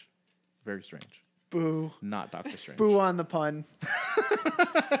strange, very strange. Boo. Not Doctor Strange. Boo on the pun.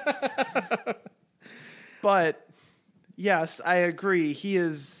 But yes, I agree. He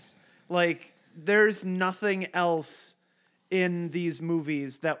is like, there's nothing else in these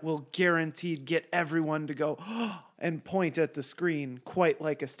movies that will guaranteed get everyone to go and point at the screen quite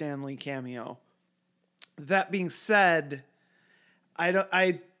like a Stan Lee cameo. That being said,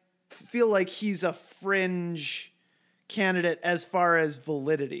 I feel like he's a fringe candidate as far as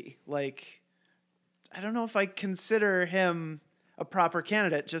validity. Like, I don't know if I consider him a proper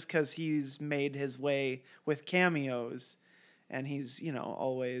candidate just because he's made his way with cameos, and he's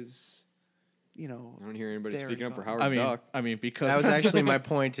always I don't hear anybody Very speaking up for fun. Howard I Duck. mean, because That was actually my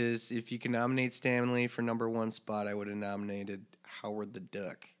point. Is if you can nominate Stanley for number 1 spot, I would have nominated Howard the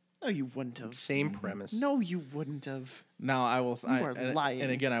Duck. no, you wouldn't have. Same premise. No, you wouldn't have. Now I will. You are lying.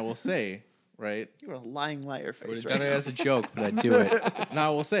 And again, I will say, right You're a lying liar I would face have right done it now. as a joke, but I'd do it. now,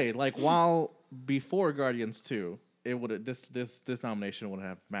 I will say, like, while before Guardians 2, it would this nomination wouldn't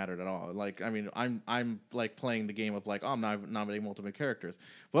have mattered at all. Like, I mean, I'm like playing the game of like, oh, I'm nominating multiple characters,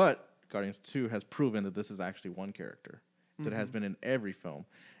 but Guardians 2 has proven that this is actually one character that has been in every film,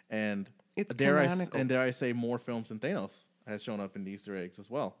 and It's dare canonical. I say more films than Thanos has shown up in the Easter eggs as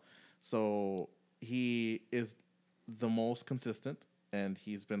well. So he is the most consistent, and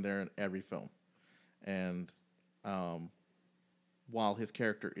he's been there in every film. And while his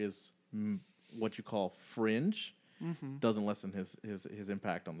character is what you call fringe, doesn't lessen his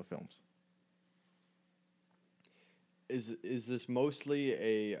impact on the films. Is this mostly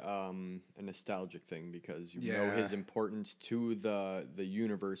a nostalgic thing because you know his Yeah. importance to the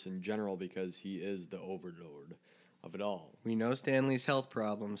universe in general because he is the overlord of it all? We know Stanley's health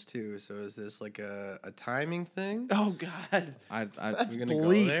problems too, so is this like a timing thing? Oh God, that's We gonna go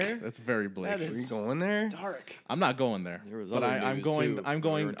bleak. there? That's very bleak. That Are we is going there? dark. I'm not going there, There was but other I'm news, going. too, I'm that we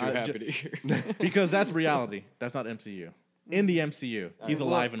going weren't too happy to hear. because that's reality. That's not MCU. In the MCU, he's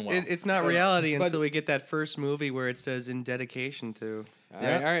alive and well. It's not reality but- until we get that first movie where it says in dedication to. All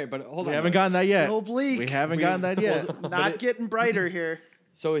right, but hold we on. haven't gotten that yet. Still bleak. We haven't gotten that yet. Not getting brighter here.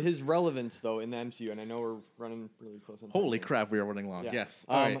 So his relevance, though, in the MCU, and I know we're running really close on time Holy here. crap, we are running long. Yeah. Yes.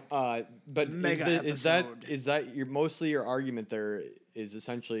 All right. But Mega is that your mostly your argument there is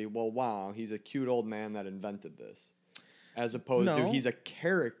essentially, well, wow, he's a cute old man that invented this, as opposed to No. he's a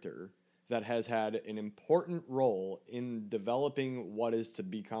character that has had an important role in developing what is to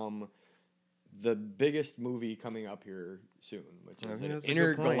become the biggest movie coming up here soon, which I is think an that's a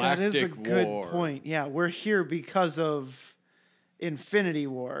good point. That is a intergalactic good war. point. Yeah, we're here because of Infinity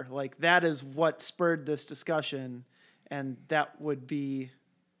War. Like that is what spurred this discussion, and that would be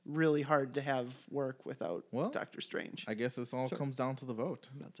really hard to have work without Well, Doctor Strange. I guess this all comes down to the vote.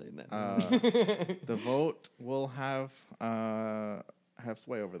 I'm not saying that. The vote will have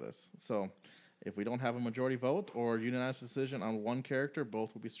sway over this. So, if we don't have a majority vote or unanimous decision on one character,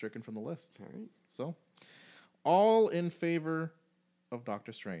 both will be stricken from the list. All right. So, all in favor of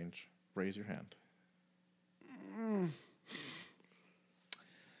Doctor Strange, raise your hand.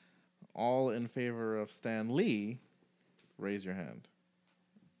 All in favor of Stan Lee, raise your hand.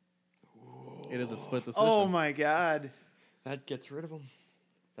 It is a split decision, Oh my God. That gets rid of him.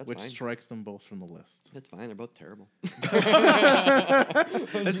 That's which fine. strikes them both from the list. That's fine. They're both terrible.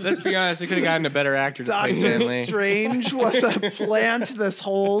 Let's be honest, we could have gotten a better actor to play Doctor Stanley. Strange was a plant this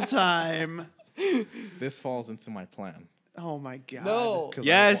whole time. This falls into my plan. Oh my God. No. 'Cause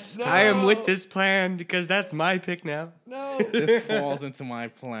Yes, No. I am with this plan because that's my pick now. No. This falls into my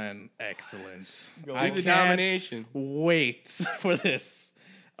plan. Excellent. Go I on. The can't nomination. wait for this.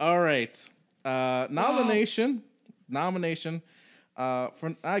 All right. Nomination.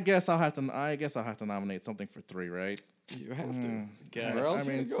 For I guess I'll have to nominate something for 3, right? You have to. Guess. Where else I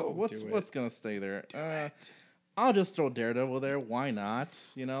do you mean, so go? what's gonna stay there? I'll just throw Daredevil there. Why not?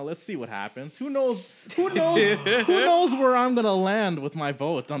 You know, let's see what happens. Who knows? Who knows where I'm gonna land with my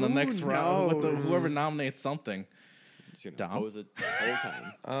vote on the Who next round with knows? whoever nominates something. Just gonna Dom? pose it the whole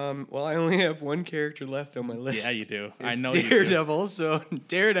time. Well, I only have one character left on my list. Yeah, you do. I It's know you do. Daredevil, so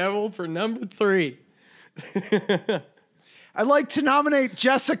Daredevil for number 3. I'd like to nominate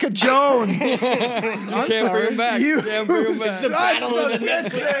Jessica Jones. You can't bring him back. You can't bring him back. sons of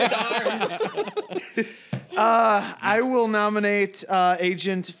bitches. I will nominate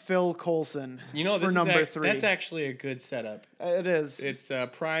Agent Phil Coulson. You know, for this number is 3. that's actually a good setup. It is. It's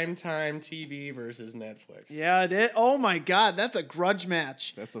primetime TV versus Netflix. Yeah, it is. Oh my God, that's a grudge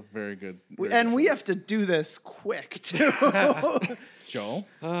match. That's a very good. And we have to do this quick too. Joe.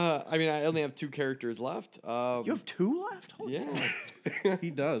 I mean, I only have 2 characters left. You have 2 left? Holy yeah, He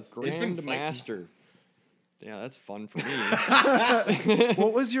does. Grand Master. Yeah, that's fun for me.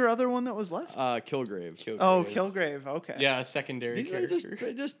 What was your other one that was left? Kilgrave. Oh, Kilgrave. Okay. Yeah, a secondary These are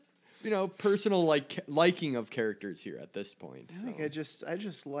character. just personal liking of characters here at this point. I think So, I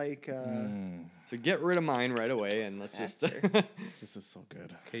just like. so get rid of mine right away, and let's just. This is so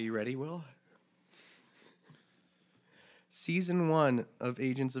good. Okay, you ready, Will? Season 1 of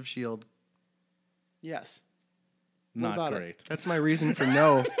Agents of S.H.I.E.L.D. Yes. Not about it? great. That's my reason for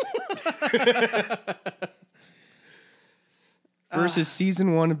no. Versus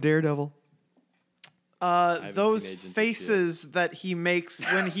season 1 of Daredevil. haven't Those seen Agents of faces that he makes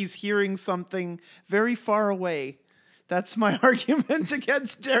when he's hearing something very far away. That's my argument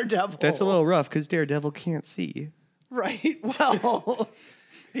against Daredevil. That's a little rough because Daredevil can't see. right. Well,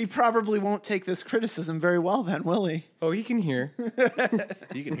 he probably won't take this criticism very well, then, will he? Oh, he can hear.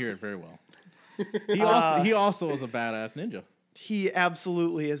 You can hear it very well. He also is a badass ninja. He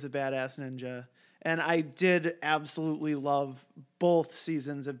absolutely is a badass ninja. And I did absolutely love both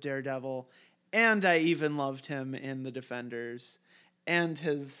seasons of Daredevil. and I even loved him in The Defenders, and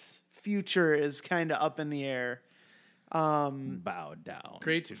his future is kind of up in the air. Bow down.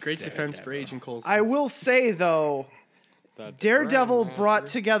 Great defense for Agent Coulson. I will say, though, That Daredevil Grandmaster. brought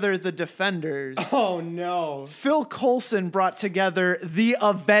together the Defenders. Oh no! Phil Coulson brought together the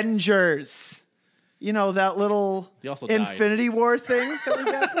Avengers. You know, that little He also died. Infinity War thing that we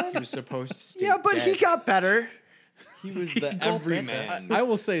got going? He was supposed to stay Yeah, but he dead. got better. He was the everyman. I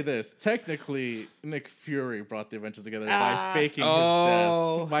will say this. Technically, Nick Fury brought the Avengers together Ah. by faking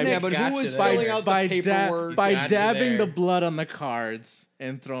Oh. his death. By, Yeah, but Gotcha who was there. filling out the paperwork? by Gotcha dabbing there. the blood on the cards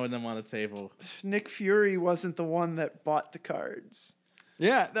and throwing them on the table. Nick Fury wasn't the one that bought the cards.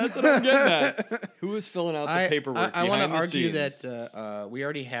 Yeah, that's what I'm getting at. Who was filling out the paperwork? I want behind to the argue scenes? that we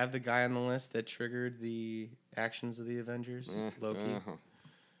already have the guy on the list that triggered the actions of the Avengers, Loki. Uh-huh.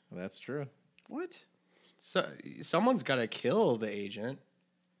 That's true. What? So someone's got to kill the agent.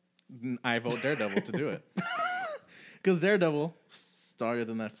 I vote Daredevil to do it. Because Daredevil started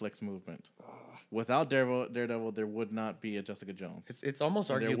the Netflix movement. Without Daredevil, there would not be a Jessica Jones. It's almost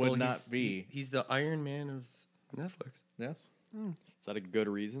There arguable would not he's, be. He's the Iron Man of Netflix. Yes. Is that a good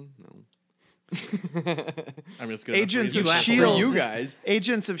reason? No. I mean, it's good. Agents enough of for you. For S.H.I.E.L.D. you guys.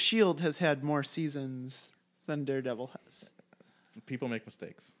 Agents of S.H.I.E.L.D. has had more seasons than Daredevil has. People make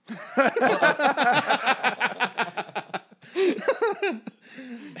mistakes.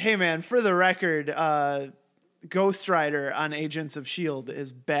 Hey, man, for the record, Ghost Rider on Agents of S.H.I.E.L.D.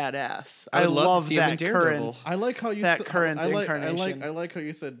 is badass. I would love to see him in that Daredevil. current. I like how you That said, current I like, incarnation. I like how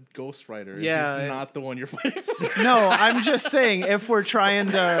you said Ghost Rider. It's Yeah, just I- not the one you're fighting for. No, I'm just saying if we're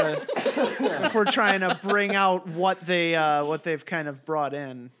trying to bring out what they've kind of brought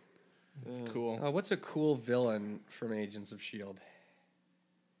in. Cool. What's a cool villain from Agents of S.H.I.E.L.D.?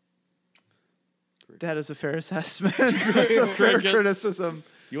 That is a fair assessment. That's a fair Crickets. criticism.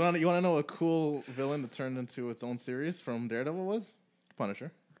 You want to know a cool villain that turned into its own series from Daredevil was?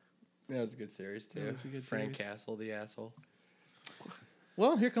 Punisher. That was a good series too. was a good Frank series. Castle, the asshole.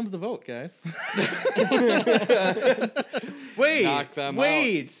 Well, here comes the vote, guys. Wait, Knock them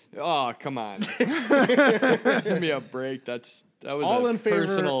wait. Oh, come on. Give me a break. That was all a in favor.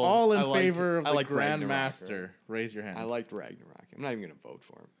 personal. All in I liked- favor of I the liked Ragnarok, Grandmaster. right? Raise your hand. I liked Ragnarok. I'm not even gonna vote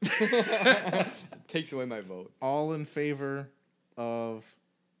for him. Takes away my vote. all in favor of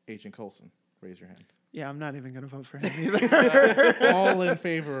Agent Coulson. Raise your hand. Yeah, I'm not even gonna vote for him either. All in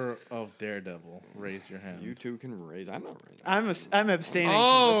favor of Daredevil. Raise your hand. You two can raise. I'm not raising. I'm abstaining. from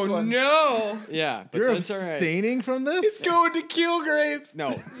Oh this one. no! Yeah, but You're that's all right. abstaining from this? It's going to Kilgrave.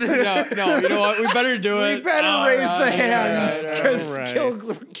 No. You know what? We better do it. We better raise the hands right, because all right.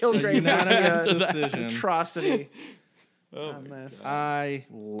 Kilgrave Unanimous would be decision. an atrocity Oh on this. I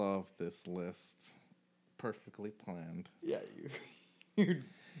love this list. Perfectly planned. Yeah, you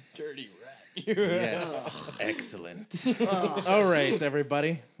dirty rat. Yes. Excellent. All right,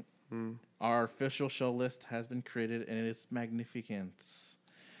 everybody. Our official show list has been created and it is magnificence.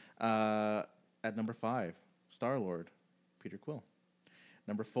 At number 5, Star-Lord, Peter Quill.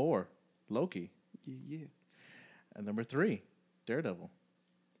 Number 4, Loki. Yeah. At number 3, Daredevil.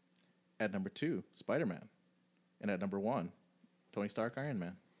 At number 2, Spider-Man. And at number 1, Tony Stark, Iron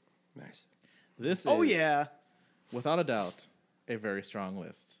Man. Nice. This Oh is, yeah. without a doubt, a very strong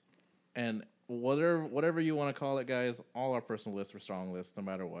list. And whatever you want to call it, guys, all our personal lists are strong lists, no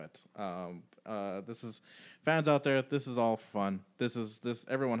matter what. This is fans out there. This is all for fun. This.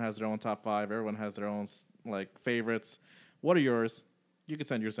 Everyone has their own top 5. Everyone has their own favorites. What are yours? You can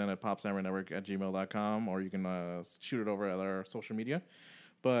send yours in at popsamurnetwork@gmail.com, or you can shoot it over at our social media.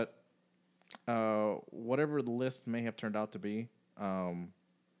 But whatever the list may have turned out to be,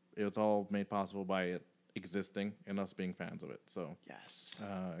 it was all made possible by it existing and us being fans of it. So, Yes.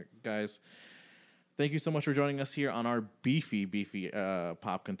 guys, thank you so much for joining us here on our beefy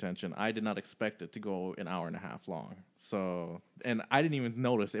pop contention. I did not expect it to go an hour and a half long. So, and I didn't even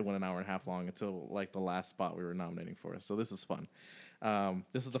notice it went an hour and a half long until like the last spot we were nominating for. So this is fun.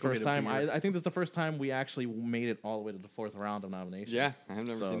 This is the go first get a time. beer. I think this is the first time we actually made it all the way to the 4th round of nominations. Yeah, I have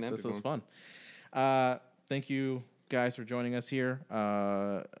never So seen that this before. was fun. Thank you guys for joining us here.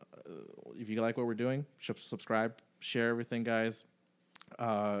 If you like what we're doing, subscribe, share everything, guys.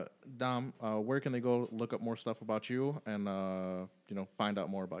 Dom, where can they go look up more stuff about you and find out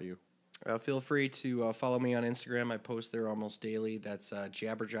more about you? Feel free to follow me on Instagram. I post there almost daily. That's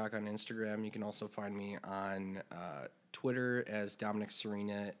Jabberjock on Instagram. You can also find me on Twitter as Dominic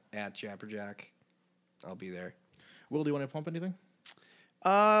Serena at Jabberjock. I'll be there. Will, do you want to pump anything?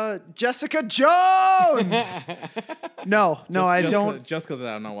 Jessica Jones. No, I don't. Just because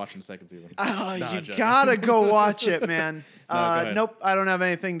I'm not watching the second season. Oh, Nah, you joking. gotta go watch it, man. No, go ahead. Nope, I don't have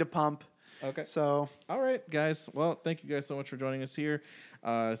anything to pump. Okay. So All right, guys. Well, thank you guys so much for joining us here.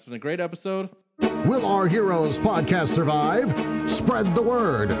 It's been a great episode. Will Our Heroes podcast survive? Spread the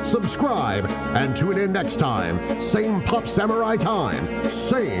word, subscribe, and tune in next time. Same Pop Samurai time,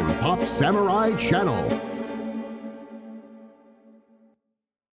 same Pop Samurai channel.